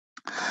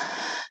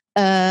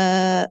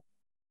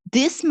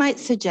 This might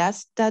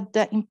suggest that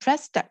the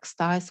impressed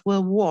textiles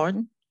were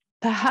worn,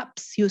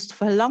 perhaps used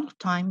for a long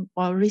time,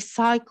 or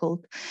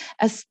recycled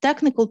as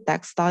technical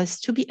textiles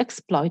to be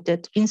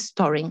exploited in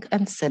storing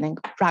and selling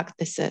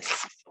practices.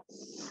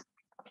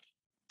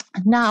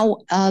 Now,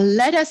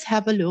 let us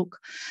have a look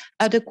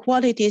at the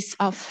qualities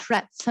of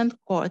threads and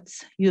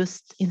cords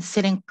used in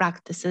sealing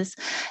practices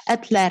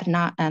at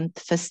Lerna and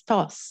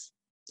Festos.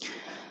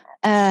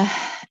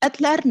 At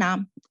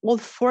Lerna, all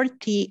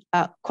 40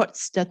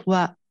 cords that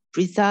were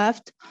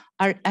preserved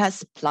are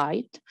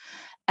S-plied,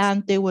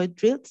 and they were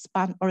drilled,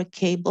 spun, or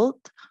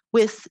cabled,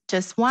 with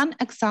just one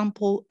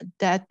example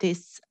that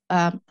is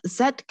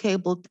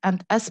Z-cabled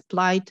and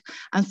S-plied.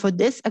 And for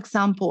this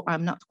example,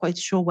 I'm not quite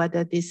sure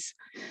whether this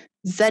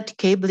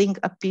Z-cabling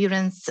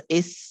appearance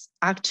is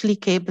actually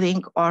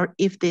cabling or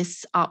if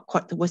this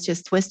cord was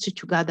just twisted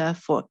together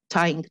for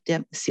tying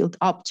the sealed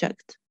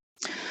object.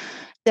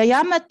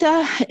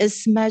 Diameter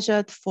is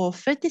measured for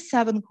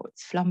 37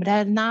 cords from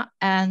Lerna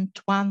and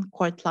one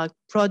cord-like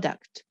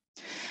product.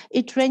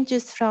 It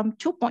ranges from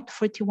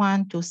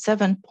 2.41 to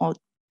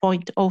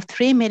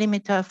 7.03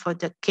 millimeter for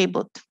the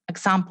cabled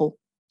example.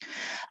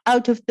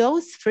 Out of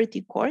those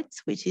 30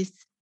 cords, which is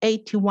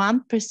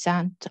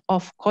 81%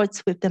 of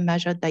cords with the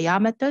measured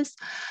diameters,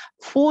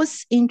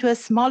 falls into a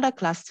smaller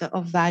cluster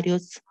of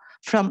values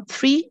from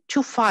 3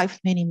 to 5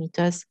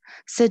 millimeters,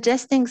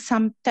 suggesting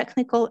some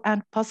technical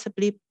and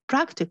possibly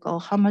practical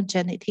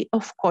homogeneity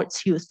of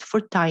cords used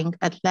for tying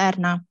at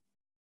Lerna.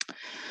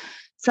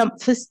 From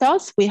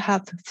Festos, we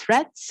have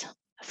threads,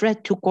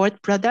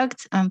 thread-to-cord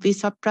products, and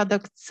these are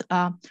products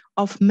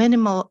of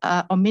minimal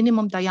or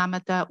minimum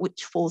diameter,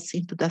 which falls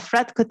into the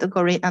thread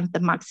category, and the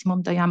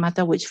maximum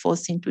diameter, which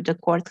falls into the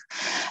cord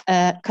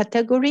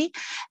category.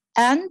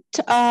 And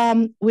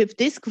with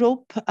this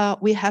group,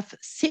 we have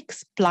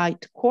 6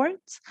 plied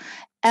cords,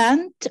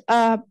 and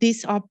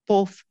these are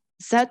both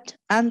Z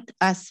and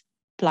S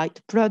plied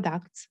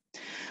products.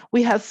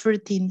 We have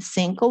 13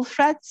 single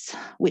threads,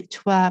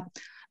 which were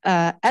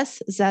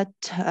SZ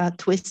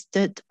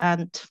twisted,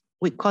 and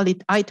we call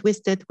it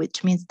I-twisted,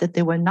 which means that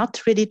they were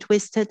not really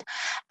twisted,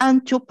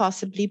 and 2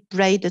 possibly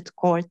braided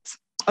cords,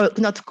 or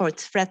not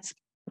cords, threads,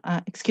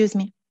 excuse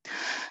me.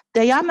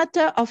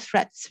 Diameter of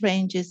threads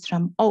ranges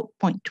from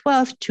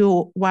 0.12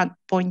 to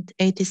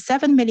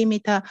 1.87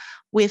 millimeter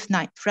with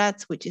 9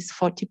 threads, which is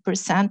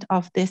 40%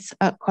 of this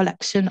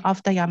collection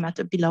of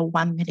diameter below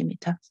 1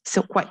 millimeter.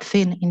 So quite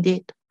thin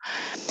indeed.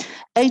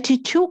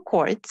 82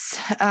 cords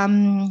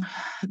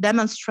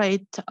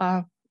demonstrate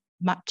a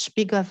much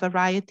bigger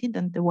variety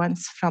than the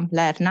ones from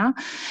Lerna,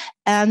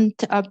 and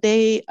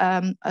they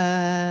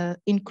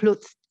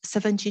include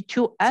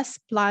 72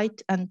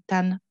 S-plied and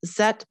 10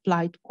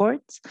 Z-plied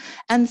cords,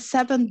 and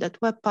 7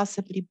 that were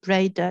possibly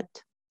braided.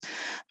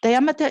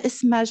 Diameter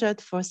is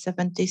measured for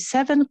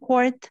 77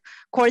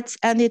 cords,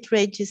 and it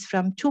ranges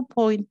from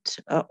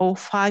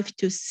 2.05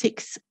 to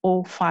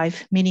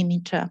 605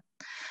 millimeter.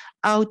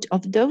 Out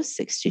of those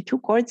 62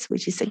 cords,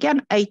 which is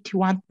again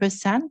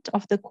 81%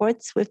 of the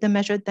cords with the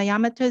measured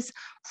diameters,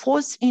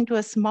 falls into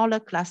a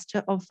smaller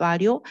cluster of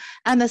value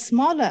and a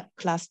smaller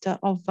cluster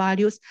of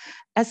values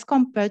as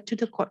compared to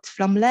the cords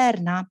from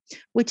Lerna,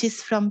 which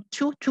is from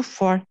 2 to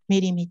 4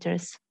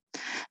 millimeters.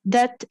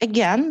 That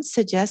again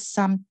suggests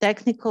some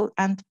technical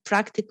and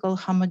practical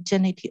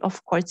homogeneity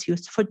of cords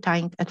used for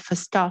tying at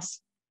Festos.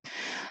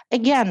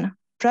 Again,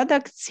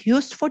 products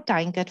used for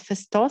tying at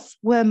Festos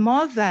were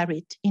more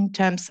varied in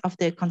terms of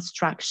their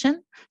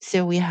construction.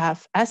 So we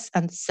have S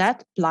and Z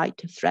plied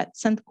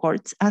threads and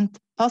cords and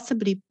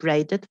possibly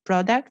braided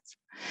products.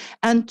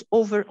 And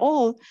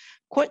overall,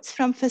 cords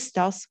from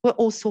Festos were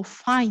also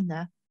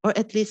finer, or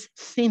at least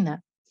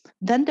thinner,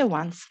 than the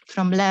ones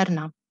from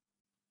Lerna.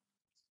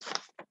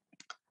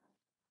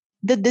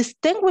 The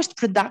distinguished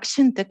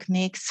production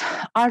techniques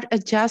are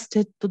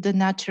adjusted to the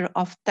nature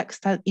of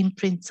textile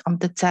imprints on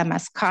the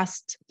CMS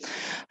cast.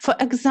 For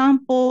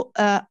example,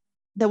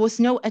 there was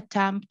no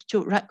attempt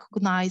to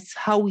recognize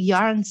how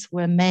yarns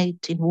were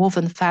made in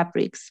woven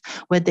fabrics,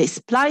 were they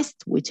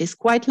spliced, which is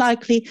quite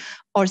likely,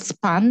 or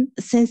spun,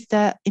 since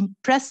the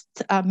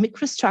impressed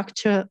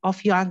microstructure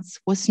of yarns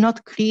was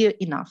not clear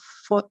enough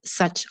for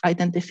such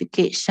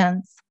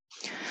identifications.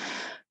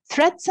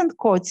 Threads and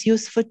cords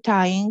used for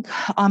tying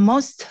are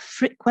most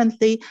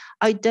frequently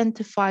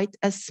identified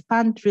as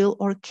spandrel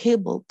or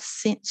cabled,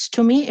 since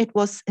to me it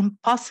was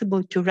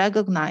impossible to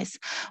recognize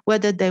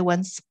whether they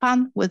were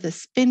spun with a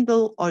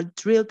spindle or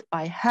drilled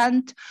by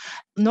hand,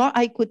 nor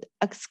I could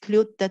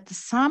exclude that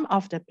some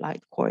of the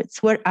plied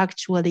cords were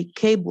actually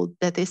cabled,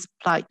 that is,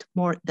 plied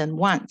more than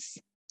once.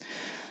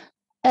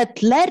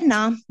 At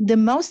Lerna, the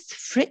most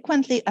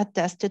frequently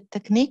attested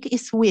technique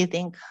is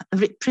weaving,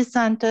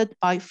 represented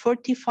by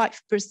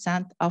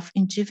 45% of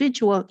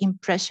individual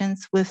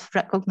impressions with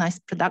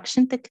recognized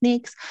production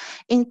techniques,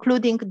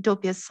 including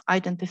dubious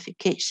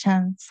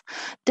identifications.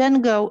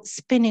 Then go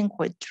spinning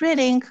with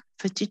drilling,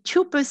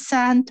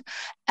 32%,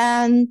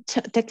 and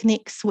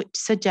techniques which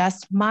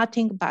suggest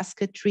matting,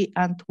 basketry,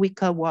 and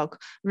wickerwork,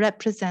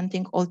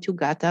 representing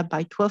altogether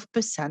by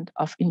 12%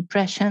 of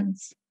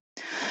impressions.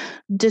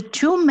 The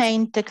two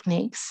main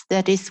techniques,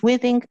 that is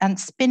weaving and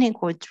spinning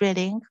or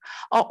drilling,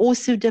 are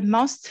also the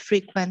most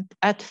frequent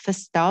at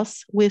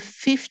Festos, with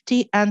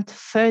 50 and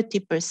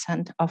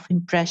 30% of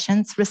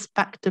impressions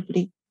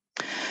respectively.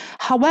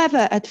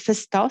 However, at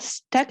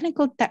Festos,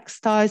 technical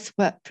textiles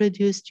were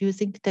produced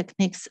using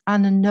techniques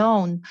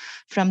unknown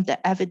from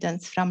the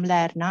evidence from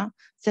Lerna,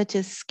 such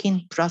as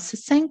skin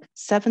processing,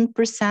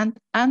 7%,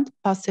 and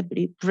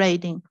possibly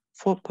braiding,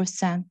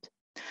 4%.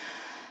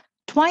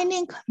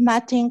 Twining,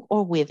 matting,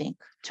 or weaving,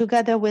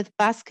 together with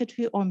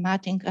basketry or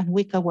matting and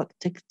wickerwork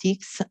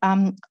techniques,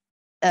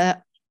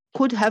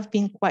 could have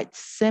been quite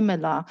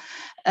similar,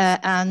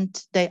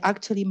 and they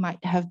actually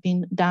might have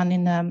been done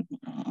in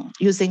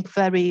using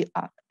very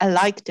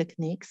alike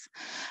techniques,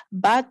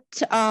 but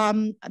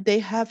they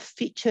have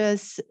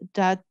features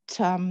that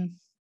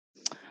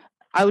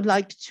I would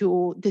like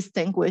to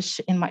distinguish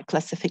in my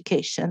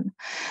classification.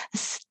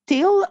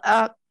 Still,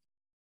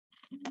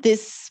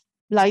 this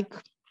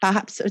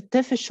perhaps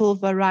artificial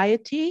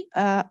variety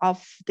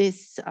of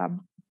this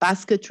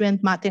basketry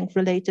and matting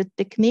related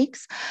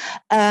techniques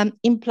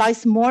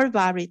implies more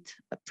varied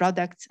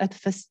products at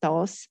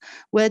Festos,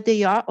 where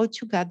they are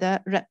altogether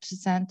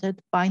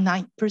represented by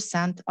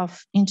 9%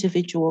 of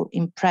individual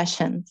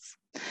impressions.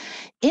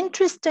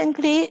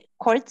 Interestingly,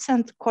 cords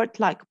and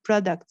cord-like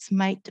products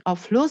made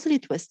of loosely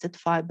twisted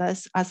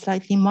fibers are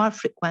slightly more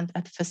frequent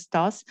at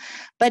Festos,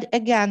 but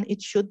again,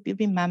 it should be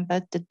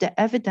remembered that the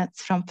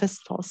evidence from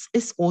Festos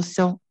is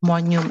also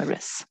more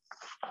numerous.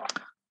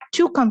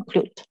 To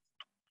conclude,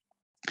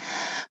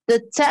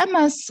 the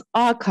CMS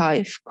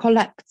archive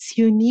collects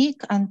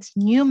unique and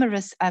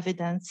numerous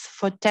evidence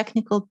for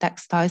technical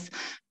textiles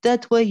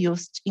that were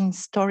used in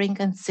storing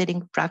and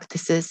sealing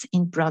practices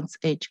in Bronze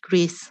Age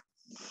Greece.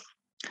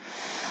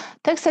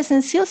 Textiles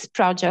and Seals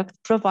project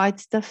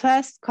provides the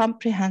first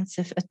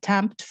comprehensive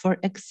attempt for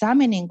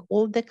examining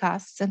all the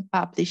casts and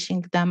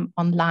publishing them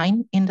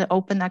online in the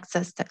open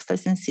access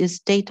Textiles and Seals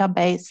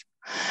database.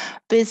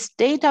 This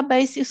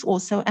database is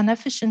also an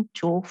efficient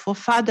tool for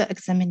further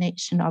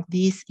examination of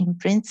these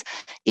imprints,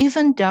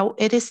 even though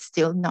it is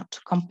still not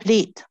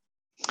complete.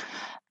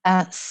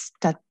 A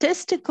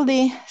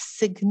statistically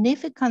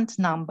significant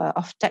number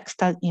of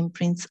textile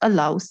imprints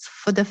allows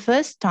for the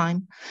first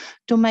time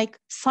to make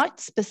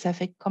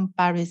site-specific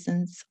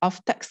comparisons of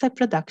textile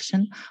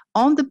production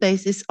on the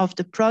basis of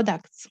the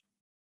products.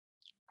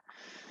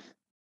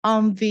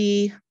 On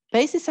the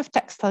basis of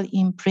textile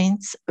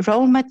imprints,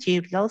 raw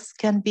materials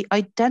can be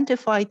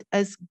identified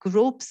as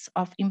groups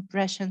of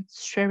impressions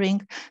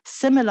sharing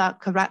similar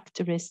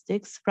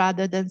characteristics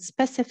rather than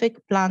specific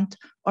plant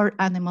or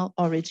animal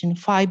origin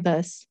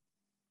fibers.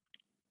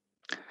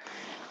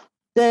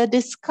 The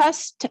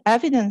discussed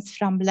evidence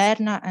from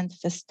Lerner and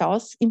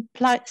Festos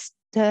implies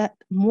that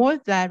more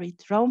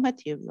varied raw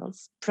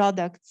materials,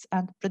 products,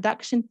 and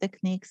production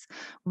techniques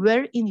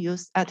were in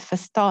use at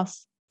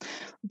Festos.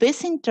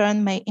 This in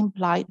turn may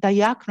imply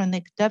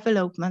diachronic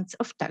developments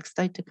of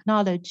textile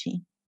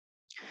technology.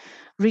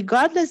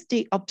 Regardless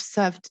the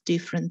observed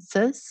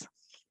differences,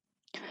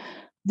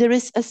 there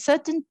is a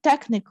certain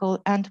technical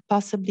and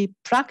possibly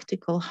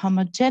practical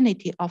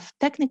homogeneity of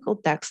technical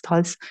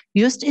textiles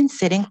used in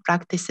sealing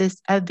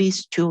practices at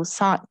these two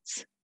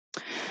sites.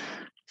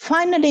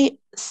 Finally,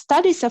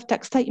 studies of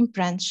textile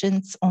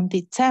impressions on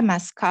the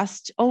CMS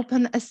cast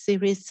open a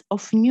series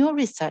of new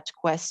research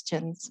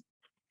questions,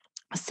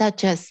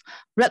 such as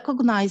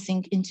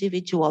recognizing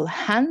individual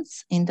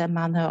hands in the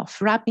manner of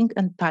wrapping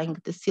and tying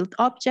the sealed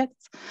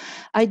objects,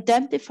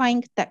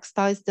 identifying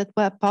textiles that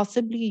were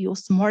possibly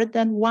used more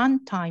than one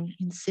time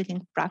in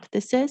sealing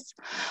practices,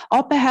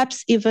 or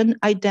perhaps even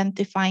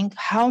identifying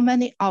how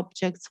many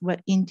objects were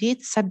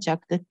indeed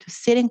subjected to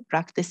sealing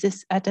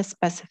practices at a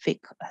specific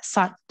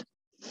site.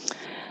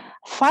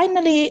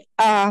 Finally,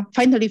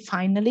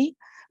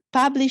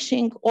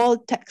 publishing all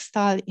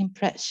textile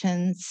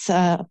impressions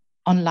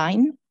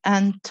online,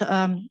 and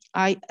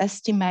I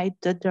estimate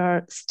that there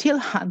are still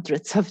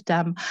hundreds of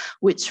them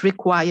which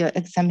require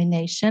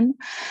examination,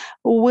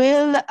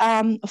 will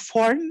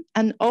form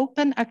an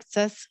open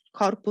access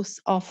corpus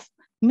of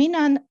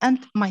Minan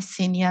and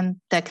Mycenaean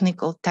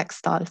technical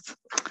textiles.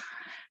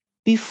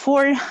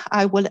 Before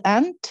I will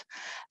end,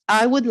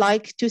 I would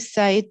like to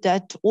say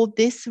that all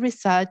this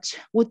research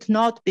would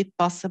not be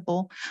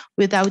possible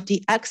without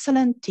the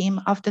excellent team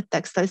of the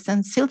Textiles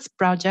and Seals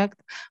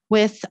project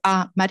with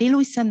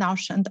Marie-Louise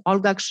Nausch and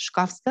Olga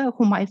Krzyszkowska,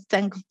 whom I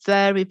thank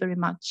very, very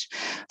much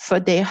for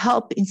their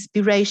help,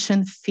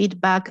 inspiration,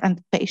 feedback,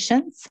 and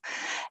patience.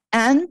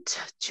 And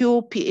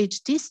to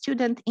PhD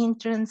student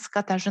interns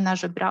Katarzyna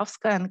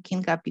Żebrowska and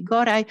Kinga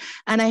Pigoraj.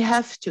 And I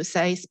have to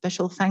say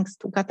special thanks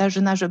to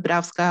Katarzyna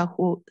Żebrowska,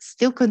 who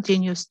still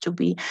continues to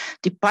be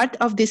the part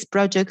of this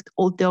project,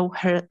 although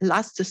her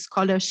last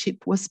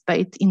scholarship was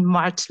paid in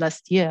March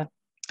last year.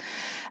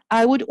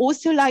 I would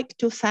also like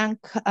to thank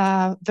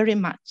very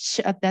much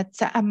the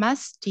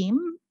CMS team,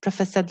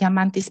 Professor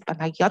Diamantis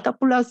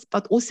Panagiotopoulos,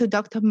 but also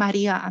Dr.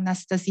 Maria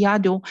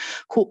Anastasiadou,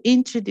 who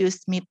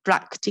introduced me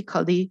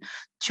practically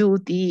to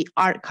the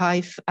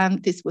archive.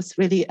 And this was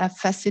really a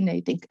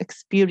fascinating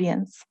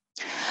experience.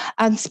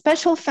 And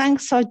special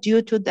thanks are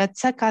due to the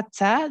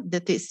CKC,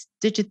 that is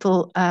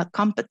Digital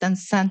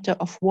Competence Center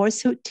of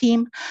Warsaw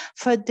team,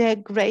 for their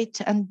great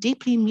and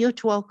deeply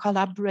mutual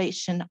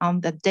collaboration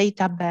on the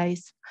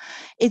database.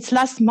 Its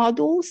last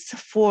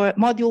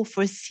module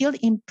for seal,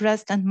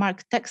 impressed, and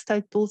marked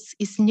textile tools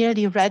is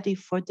nearly ready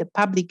for the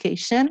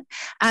publication,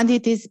 and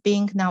it is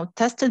being now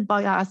tested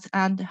by us,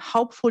 and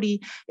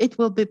hopefully it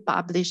will be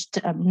published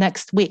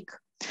next week.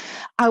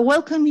 I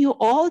welcome you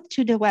all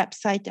to the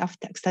website of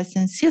Textiles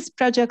and Seals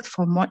project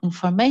for more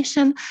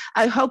information.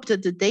 I hope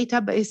that the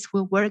database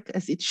will work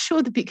as it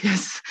should,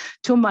 because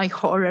to my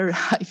horror,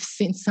 I've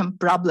seen some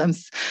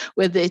problems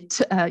with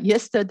it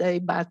yesterday,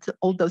 but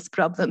all those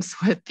problems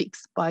were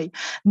fixed by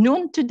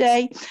noon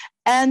today.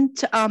 And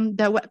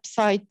the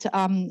website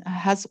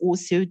has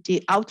also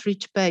the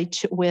outreach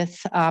page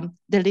with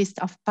the list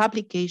of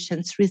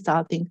publications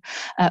resulting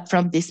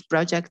from this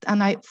project.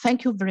 And I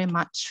thank you very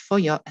much for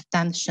your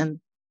attention.